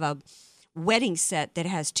to have a wedding set that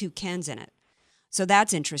has 2 Kens in it. So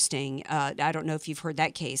that's interesting. I don't know if you've heard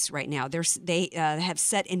that case right now. They have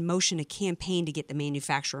set in motion a campaign to get the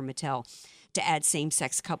manufacturer Mattel to add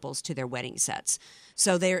same-sex couples to their wedding sets.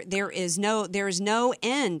 So there is no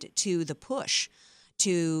end to the push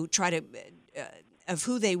to try to of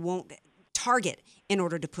who they won't target in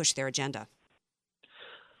order to push their agenda.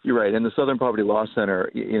 You're right. And the Southern Poverty Law Center,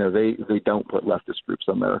 they don't put leftist groups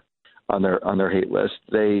on their hate list.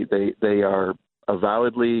 They are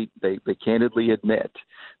avowedly, they candidly admit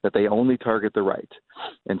that they only target the right.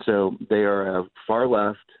 And so they are a far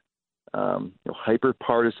left,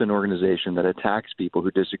 hyper-partisan organization that attacks people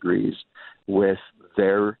who disagrees with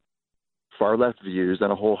their far left views on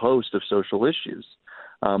a whole host of social issues.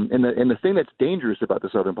 And the thing that's dangerous about the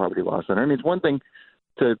Southern Poverty Law Center, I mean, it's one thing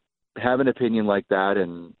to have an opinion like that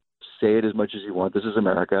and say it as much as you want. This is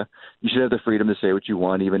America. You should have the freedom to say what you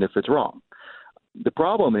want, even if it's wrong. The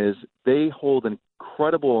problem is they hold an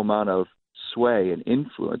incredible amount of sway and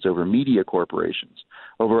influence over media corporations,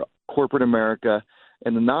 over corporate America,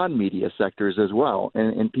 and the non-media sectors as well.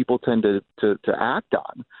 And people tend to act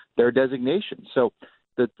on their designations. So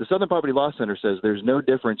the Southern Poverty Law Center says there's no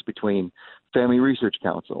difference between Family Research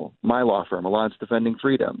Council, my law firm, Alliance Defending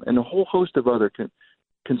Freedom, and a whole host of other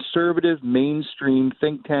conservative mainstream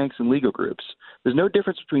think tanks and legal groups. There's no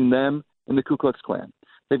difference between them and the Ku Klux Klan.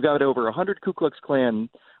 They've got over 100 Ku Klux Klan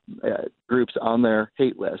groups on their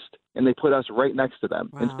hate list, and they put us right next to them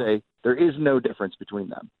and say there is no difference between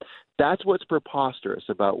them. That's what's preposterous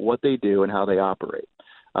about what they do and how they operate.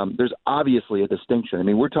 There's obviously a distinction. I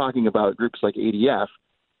mean, we're talking about groups like ADF,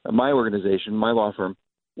 my organization, my law firm.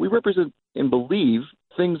 We represent and believe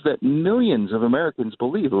things that millions of Americans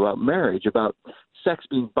believe about marriage, about sex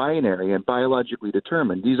being binary and biologically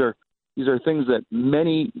determined. These are things that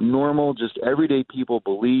many normal, just everyday people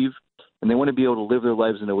believe, and they want to be able to live their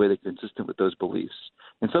lives in a way that's consistent with those beliefs.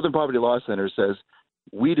 And Southern Poverty Law Center says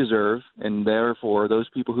we deserve, and therefore those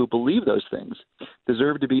people who believe those things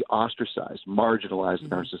deserve to be ostracized, marginalized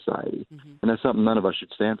in our society. And that's something none of us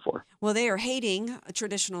should stand for. Well, they are hating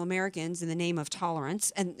traditional Americans in the name of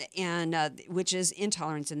tolerance, and which is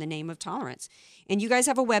intolerance in the name of tolerance. And you guys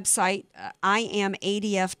have a website,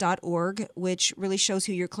 iamadf.org, which really shows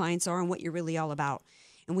who your clients are and what you're really all about.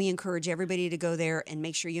 And we encourage everybody to go there and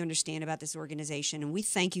make sure you understand about this organization. And we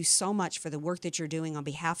thank you so much for the work that you're doing on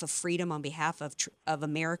behalf of freedom, on behalf of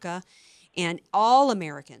America and all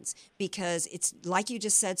Americans, because it's like you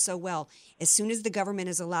just said so well, as soon as the government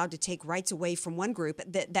is allowed to take rights away from one group,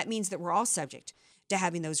 that means that we're all subject to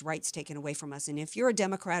having those rights taken away from us. And if you're a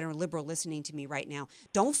Democrat or a liberal listening to me right now,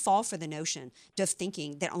 don't fall for the notion of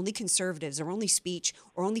thinking that only conservatives or only speech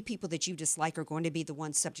or only people that you dislike are going to be the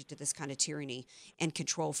ones subject to this kind of tyranny and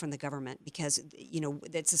control from the government, because,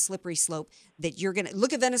 that's a slippery slope that you're going to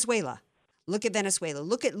look at Venezuela. Look at Venezuela.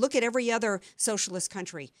 Look at every other socialist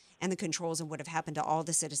country and the controls and what have happened to all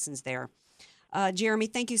the citizens there. Jeremy,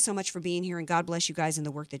 thank you so much for being here, and God bless you guys and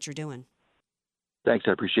the work that you're doing. Thanks.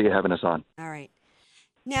 I appreciate you having us on. All right.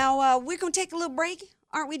 Now, we're going to take a little break,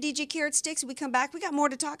 aren't we, DJ Carrot Sticks? When we come back, we got more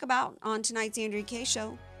to talk about on tonight's Andrea Kaye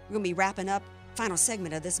Show. We're going to be wrapping up final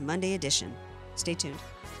segment of this Monday edition. Stay tuned.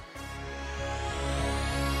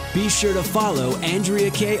 Be sure to follow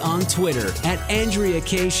Andrea Kaye on Twitter at Andrea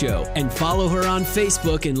Kaye Show, and follow her on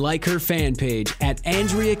Facebook and like her fan page at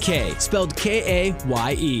Andrea Kaye, spelled Kaye.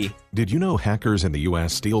 Did you know hackers in the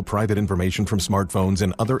U.S. steal private information from smartphones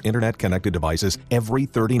and other internet-connected devices every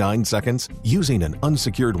 39 seconds? Using an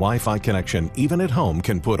unsecured Wi-Fi connection, even at home,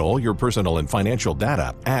 can put all your personal and financial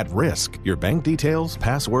data at risk. Your bank details,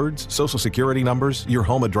 passwords, social security numbers, your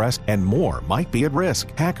home address, and more might be at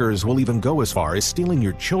risk. Hackers will even go as far as stealing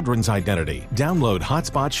your children's identity. Download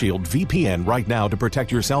Hotspot Shield VPN right now to protect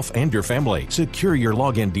yourself and your family. Secure your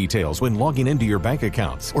login details when logging into your bank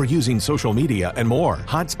accounts or using social media and more.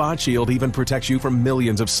 Hotspot Shield even protects you from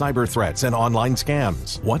millions of cyber threats and online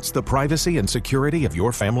scams. What's the privacy and security of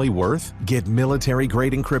your family worth? Get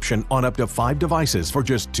military-grade encryption on up to 5 devices for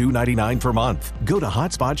just $2.99 per month. Go to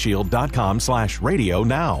hotspotshield.com/radio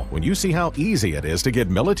now. When you see how easy it is to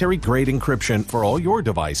get military-grade encryption for all your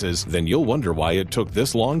devices, then you'll wonder why it took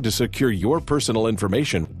this long to secure your personal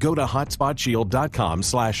information. Go to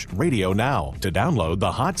hotspotshield.com/radio now to download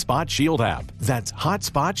the Hotspot Shield app. That's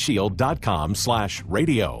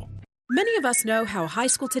hotspotshield.com/radio. Many of us know how high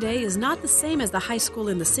school today is not the same as the high school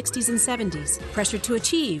in the 60s and 70s. Pressure to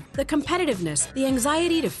achieve, the competitiveness, the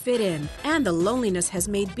anxiety to fit in, and the loneliness has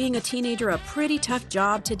made being a teenager a pretty tough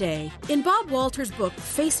job today. In Bob Walter's book,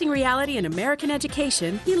 Facing Reality in American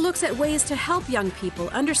Education, he looks at ways to help young people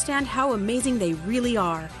understand how amazing they really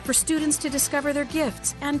are, for students to discover their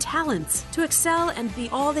gifts and talents, to excel and be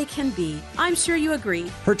all they can be. I'm sure you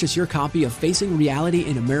agree. Purchase your copy of Facing Reality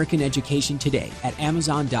in American Education today at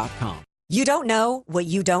Amazon.com. You don't know what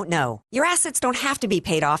you don't know. Your assets don't have to be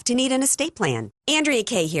paid off to need an estate plan. Andrea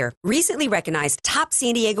Kaye here. Recently recognized top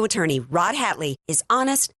San Diego attorney Rod Hatley is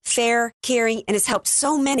honest, fair, caring, and has helped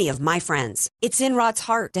so many of my friends. It's in Rod's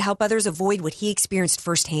heart to help others avoid what he experienced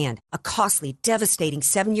firsthand, a costly, devastating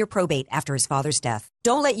 7-year probate after his father's death.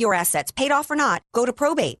 Don't let your assets, paid off or not, go to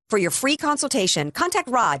probate. For your free consultation, contact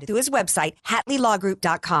Rod through his website,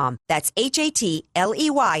 HatleyLawGroup.com. That's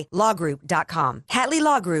HATLEY lawgroup.com.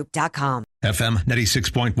 HatleyLawGroup.com. FM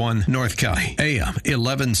 96.1 North County, AM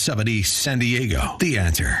 1170 San Diego. The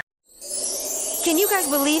Answer. Can you guys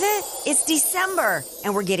believe it? It's December,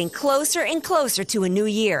 and we're getting closer and closer to a new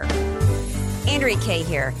year. Andrea Kaye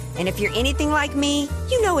here, and if you're anything like me,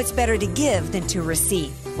 you know it's better to give than to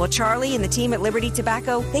receive. Well, Charlie and the team at Liberty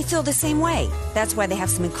Tobacco, they feel the same way. That's why they have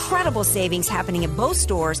some incredible savings happening at both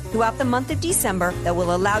stores throughout the month of December that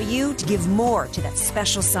will allow you to give more to that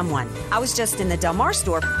special someone. I was just in the Del Mar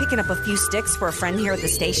store picking up a few sticks for a friend here at the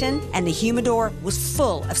station, and the humidor was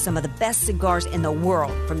full of some of the best cigars in the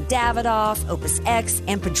world, from Davidoff, Opus X,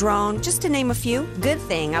 and Padron, just to name a few. Good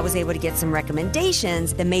thing I was able to get some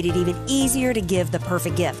recommendations that made it even easier to give the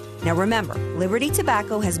perfect gift. Now remember, Liberty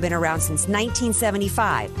Tobacco has been around since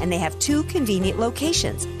 1975, and they have 2 convenient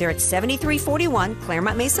locations. They're at 7341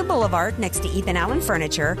 Claremont Mesa Boulevard next to Ethan Allen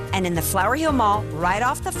Furniture, and in the Flower Hill Mall right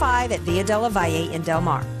off the 5 at Via Della Valle in Del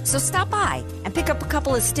Mar. So stop by and pick up a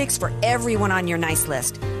couple of sticks for everyone on your nice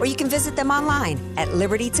list, or you can visit them online at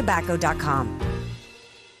libertytobacco.com.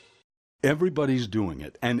 Everybody's doing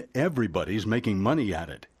it, and everybody's making money at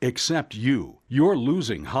it, except you. You're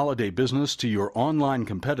losing holiday business to your online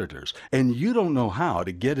competitors, and you don't know how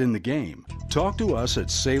to get in the game. Talk to us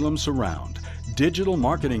at Salem Surround, digital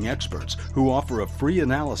marketing experts who offer a free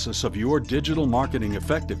analysis of your digital marketing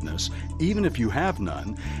effectiveness, even if you have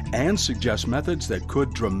none, and suggest methods that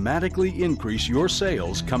could dramatically increase your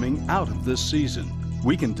sales coming out of this season.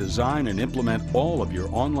 We can design and implement all of your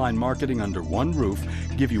online marketing under one roof,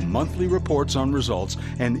 give you monthly reports on results,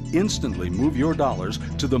 and instantly move your dollars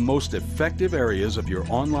to the most effective areas of your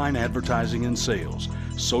online advertising and sales.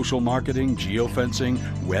 Social marketing, geofencing,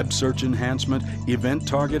 web search enhancement, event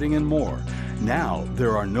targeting, and more. Now,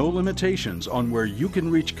 there are no limitations on where you can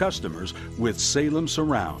reach customers with Salem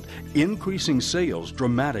Surround, increasing sales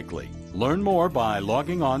dramatically. Learn more by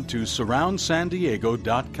logging on to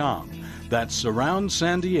surroundsandiego.com. That's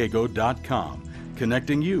surroundsandiego.com,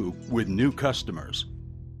 connecting you with new customers.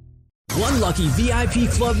 One lucky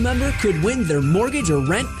VIP club member could win their mortgage or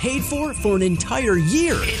rent paid for an entire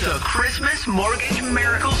year. It's a Christmas Mortgage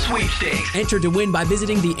Miracle Sweepstakes. Enter to win by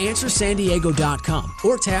visiting theanswersandiego.com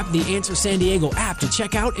or tap the Answer San Diego app to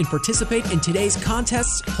check out and participate in today's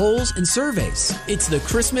contests, polls, and surveys. It's the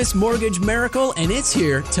Christmas Mortgage Miracle, and it's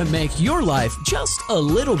here to make your life just a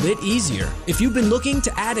little bit easier. If you've been looking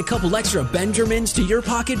to add a couple extra Benjamins to your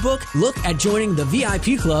pocketbook, look at joining the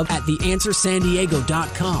VIP club at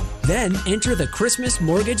theanswersandiego.com. Then enter the Christmas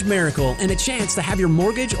Mortgage Miracle and a chance to have your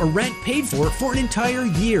mortgage or rent paid for an entire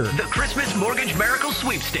year. The Christmas Mortgage Miracle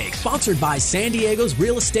Sweepstakes. Sponsored by San Diego's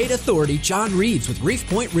Real Estate Authority, John Reeves with Reef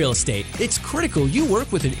Point Real Estate. It's critical you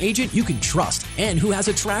work with an agent you can trust and who has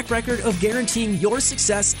a track record of guaranteeing your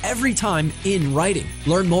success every time in writing.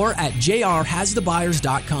 Learn more at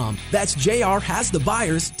jrhasthebuyers.com. That's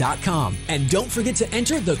jrhasthebuyers.com. And don't forget to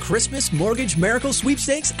enter the Christmas Mortgage Miracle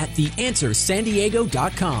Sweepstakes at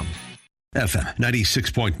theanswersandiego.com. FM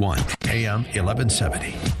 96.1, AM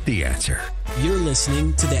 1170. The Answer. You're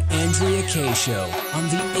listening to the Andrea Kaye Show on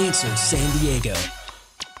The Answer San Diego.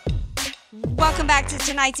 Welcome back to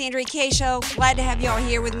tonight's Andrea Kaye Show. Glad to have you all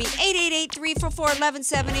here with me.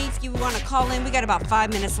 888-344-1170 if you want to call in. We got about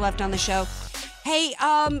 5 minutes left on the show. Hey,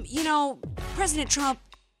 President Trump,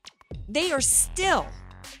 they are still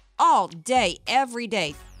all day, every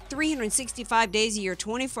day, 365 days a year,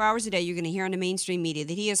 24 hours a day, you're going to hear on the mainstream media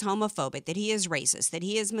that he is homophobic, that he is racist, that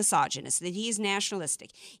he is misogynist, that he is nationalistic.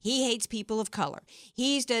 He hates people of color.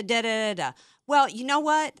 He's da-da-da-da. Well, you know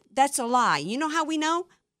what? That's a lie. You know how we know?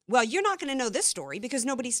 Well, you're not going to know this story because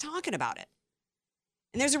nobody's talking about it.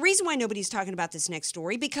 And there's a reason why nobody's talking about this next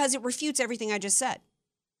story, because it refutes everything I just said.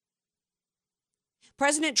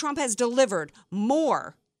 President Trump has delivered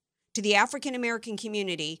more to the African-American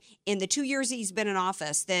community in the 2 years he's been in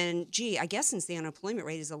office than, I guess since the unemployment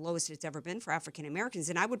rate is the lowest it's ever been for African-Americans,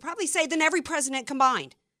 and I would probably say than every president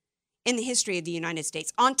combined in the history of the United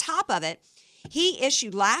States. On top of it, he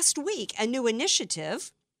issued last week a new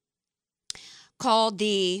initiative called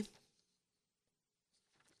the,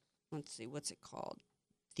 what's it called?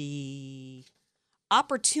 The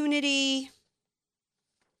Opportunity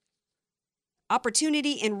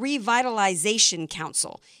Opportunity and Revitalization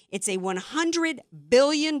Council. It's a $100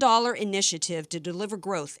 billion initiative to deliver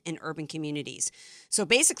growth in urban communities. So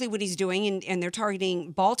basically what he's doing, and they're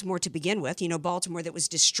targeting Baltimore to begin with, Baltimore that was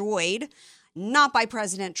destroyed, not by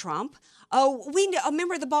President Trump.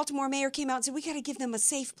 Remember the Baltimore mayor came out and said, we got to give them a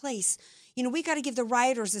safe place. We got to give the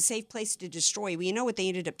rioters a safe place to destroy. Well, you know what they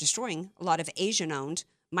ended up destroying? A lot of Asian-owned,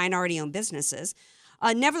 minority-owned businesses.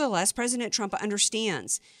 Nevertheless, President Trump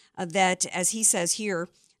understands that, as he says here,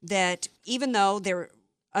 that even though their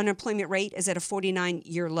unemployment rate is at a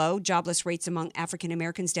 49-year low, jobless rates among African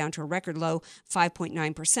Americans down to a record low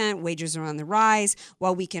 5.9%, wages are on the rise.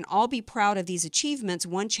 While we can all be proud of these achievements,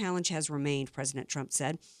 one challenge has remained, President Trump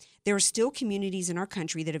said. There are still communities in our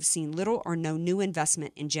country that have seen little or no new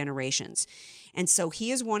investment in generations. And so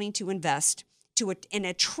he is wanting to invest and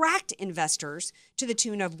attract investors to the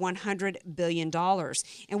tune of $100 billion.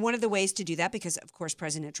 And one of the ways to do that, because, of course,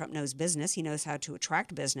 President Trump knows business, he knows how to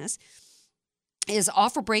attract business, is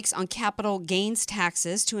offer breaks on capital gains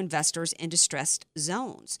taxes to investors in distressed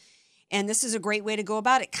zones. And this is a great way to go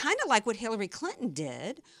about it, kind of like what Hillary Clinton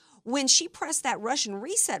did when she pressed that Russian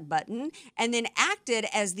reset button and then acted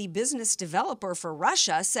as the business developer for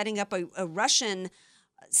Russia, setting up a Russian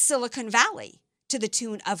Silicon Valley to the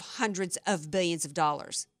tune of hundreds of billions of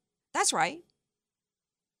dollars. That's right.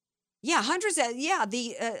 Yeah,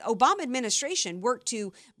 the Obama administration worked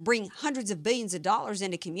to bring hundreds of billions of dollars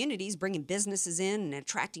into communities, bringing businesses in and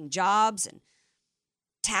attracting jobs and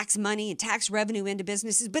tax money and tax revenue into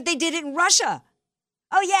businesses, but they did it in Russia.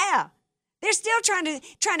 Oh, yeah. They're still trying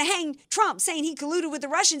to hang Trump, saying he colluded with the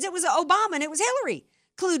Russians. It was Obama and it was Hillary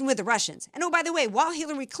colluding with the Russians. And oh, by the way, while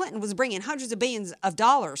Hillary Clinton was bringing hundreds of billions of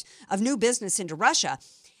dollars of new business into Russia,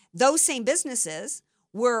 those same businesses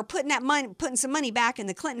were putting some money back in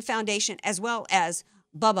the Clinton Foundation, as well as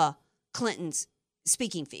Bubba Clinton's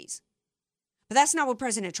speaking fees. But that's not what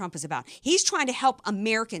President Trump is about. He's trying to help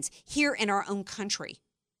Americans here in our own country,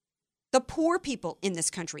 the poor people in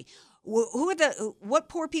this country. What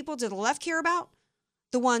poor people do the left care about?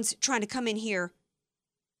 The ones trying to come in here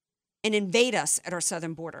and invade us at our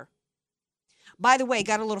southern border. By the way,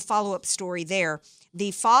 got a little follow-up story there. The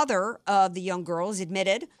father of the young girl has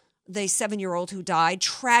admitted the 7-year-old who died,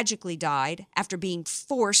 tragically died after being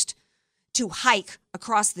forced to hike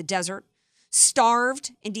across the desert,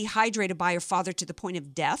 starved and dehydrated by her father to the point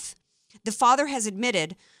of death. The father has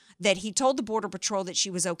admitted that he told the Border Patrol that she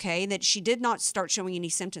was okay and that she did not start showing any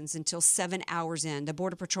symptoms until 7 hours in. The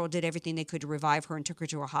Border Patrol did everything they could to revive her and took her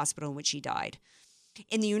to a hospital in which she died.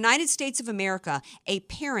 In the United States of America, a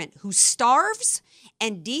parent who starves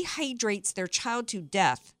and dehydrates their child to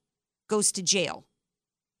death goes to jail.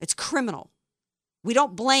 It's criminal. We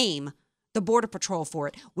don't blame the Border Patrol for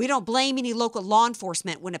it. We don't blame any local law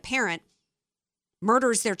enforcement when a parent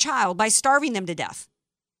murders their child by starving them to death.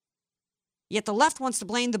 Yet the left wants to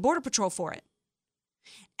blame the Border Patrol for it.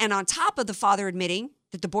 And on top of the father admitting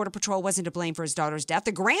that the Border Patrol wasn't to blame for his daughter's death,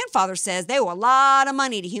 the grandfather says they owe a lot of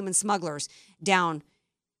money to human smugglers down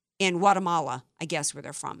in Guatemala, I guess, where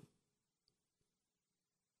they're from.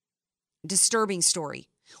 Disturbing story.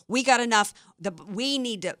 We got enough. We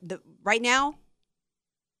need to, right now,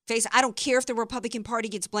 I don't care if the Republican Party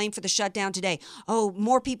gets blamed for the shutdown today. Oh,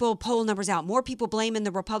 more people, poll numbers out. More people blaming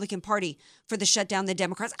the Republican Party for the shutdown than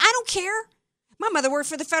Democrats. I don't care. My mother worked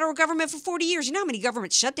for the federal government for 40 years. You know how many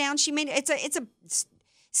government shutdowns she made? It's a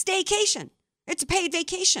staycation. It's a paid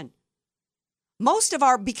vacation. Most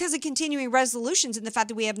of because of continuing resolutions and the fact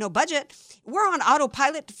that we have no budget, we're on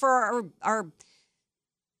autopilot for our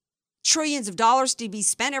trillions of dollars to be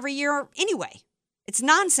spent every year anyway. It's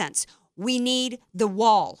nonsense. We need the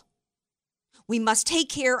wall. We must take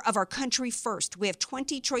care of our country first. We have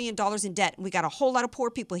 $20 trillion in debt, and we got a whole lot of poor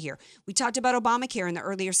people here. We talked about Obamacare in the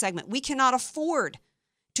earlier segment. We cannot afford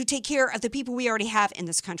to take care of the people we already have in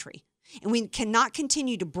this country. And we cannot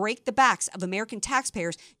continue to break the backs of American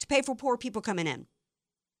taxpayers to pay for poor people coming in.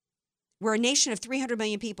 We're a nation of 300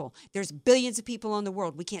 million people. There's billions of people in the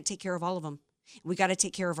world. We can't take care of all of them. We got to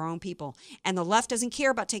take care of our own people. And the left doesn't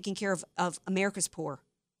care about taking care of America's poor.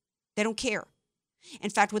 They don't care.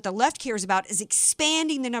 In fact, what the left cares about is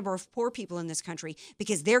expanding the number of poor people in this country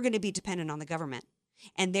because they're going to be dependent on the government.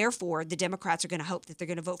 And therefore, the Democrats are going to hope that they're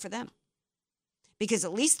going to vote for them. Because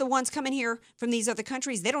at least the ones coming here from these other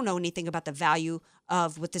countries, they don't know anything about the value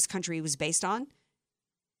of what this country was based on.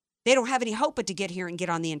 They don't have any hope but to get here and get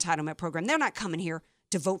on the entitlement program. They're not coming here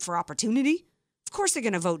to vote for opportunity. Of course they're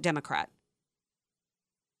going to vote Democrat.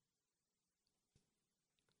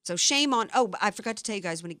 So shame on, I forgot to tell you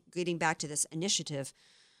guys when getting back to this initiative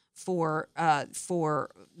for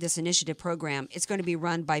this initiative program, it's going to be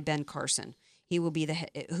run by Ben Carson. He will be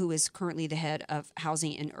who is currently the head of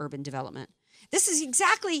housing and urban development. This is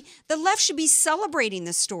exactly, the left should be celebrating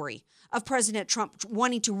this story of President Trump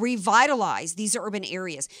wanting to revitalize these urban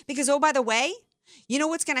areas. Because, oh, by the way, you know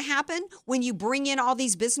what's going to happen when you bring in all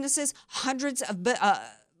these businesses, hundreds of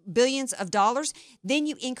billions of dollars, then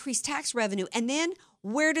you increase tax revenue. And then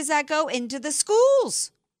where does that go? Into the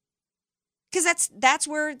schools. Because that's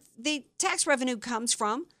where the tax revenue comes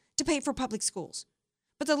from to pay for public schools.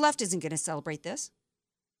 But the left isn't going to celebrate this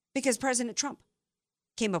because President Trump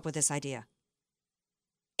came up with this idea.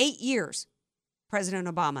 8 years, President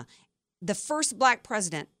Obama, the first black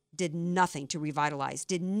president, did nothing to revitalize,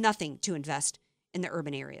 did nothing to invest in the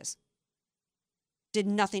urban areas, did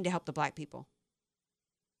nothing to help the black people.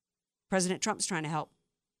 President Trump's trying to help.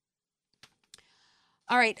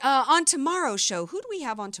 All right, on tomorrow's show, who do we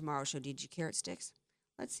have on tomorrow's show? Did you carrot sticks?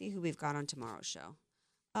 Let's see who we've got on tomorrow's show.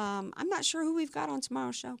 I'm not sure who we've got on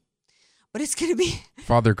tomorrow's show, but it's going to be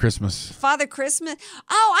Father Christmas. Father Christmas.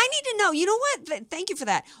 Oh, I need to know. You know what? Thank you for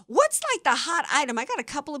that. What's like the hot item? I got a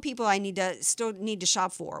couple of people I still need to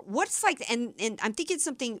shop for. What's like, and I'm thinking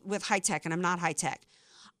something with high tech, and I'm not high tech.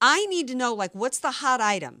 I need to know, like, what's the hot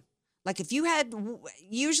item? Like, if you had,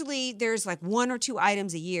 usually there's like 1 or 2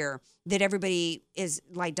 items a year that everybody is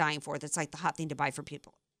like dying for. That's like the hot thing to buy for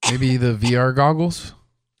people. Maybe the VR goggles.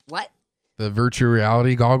 What? The virtual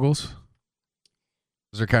reality goggles.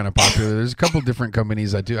 Those are kind of popular. There's a couple different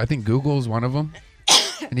companies that do. I think Google's one of them.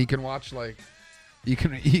 And you can watch you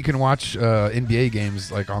can watch NBA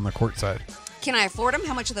games like on the court side. Can I afford them?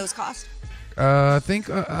 How much do those cost? I think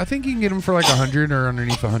you can get them for like 100 or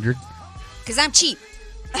underneath 100. Because I'm cheap.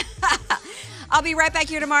 I'll be right back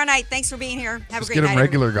here tomorrow night. Thanks for being here. Have a great night. Just get them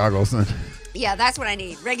regular goggles then. Yeah, that's what I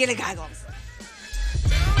need. Regular goggles.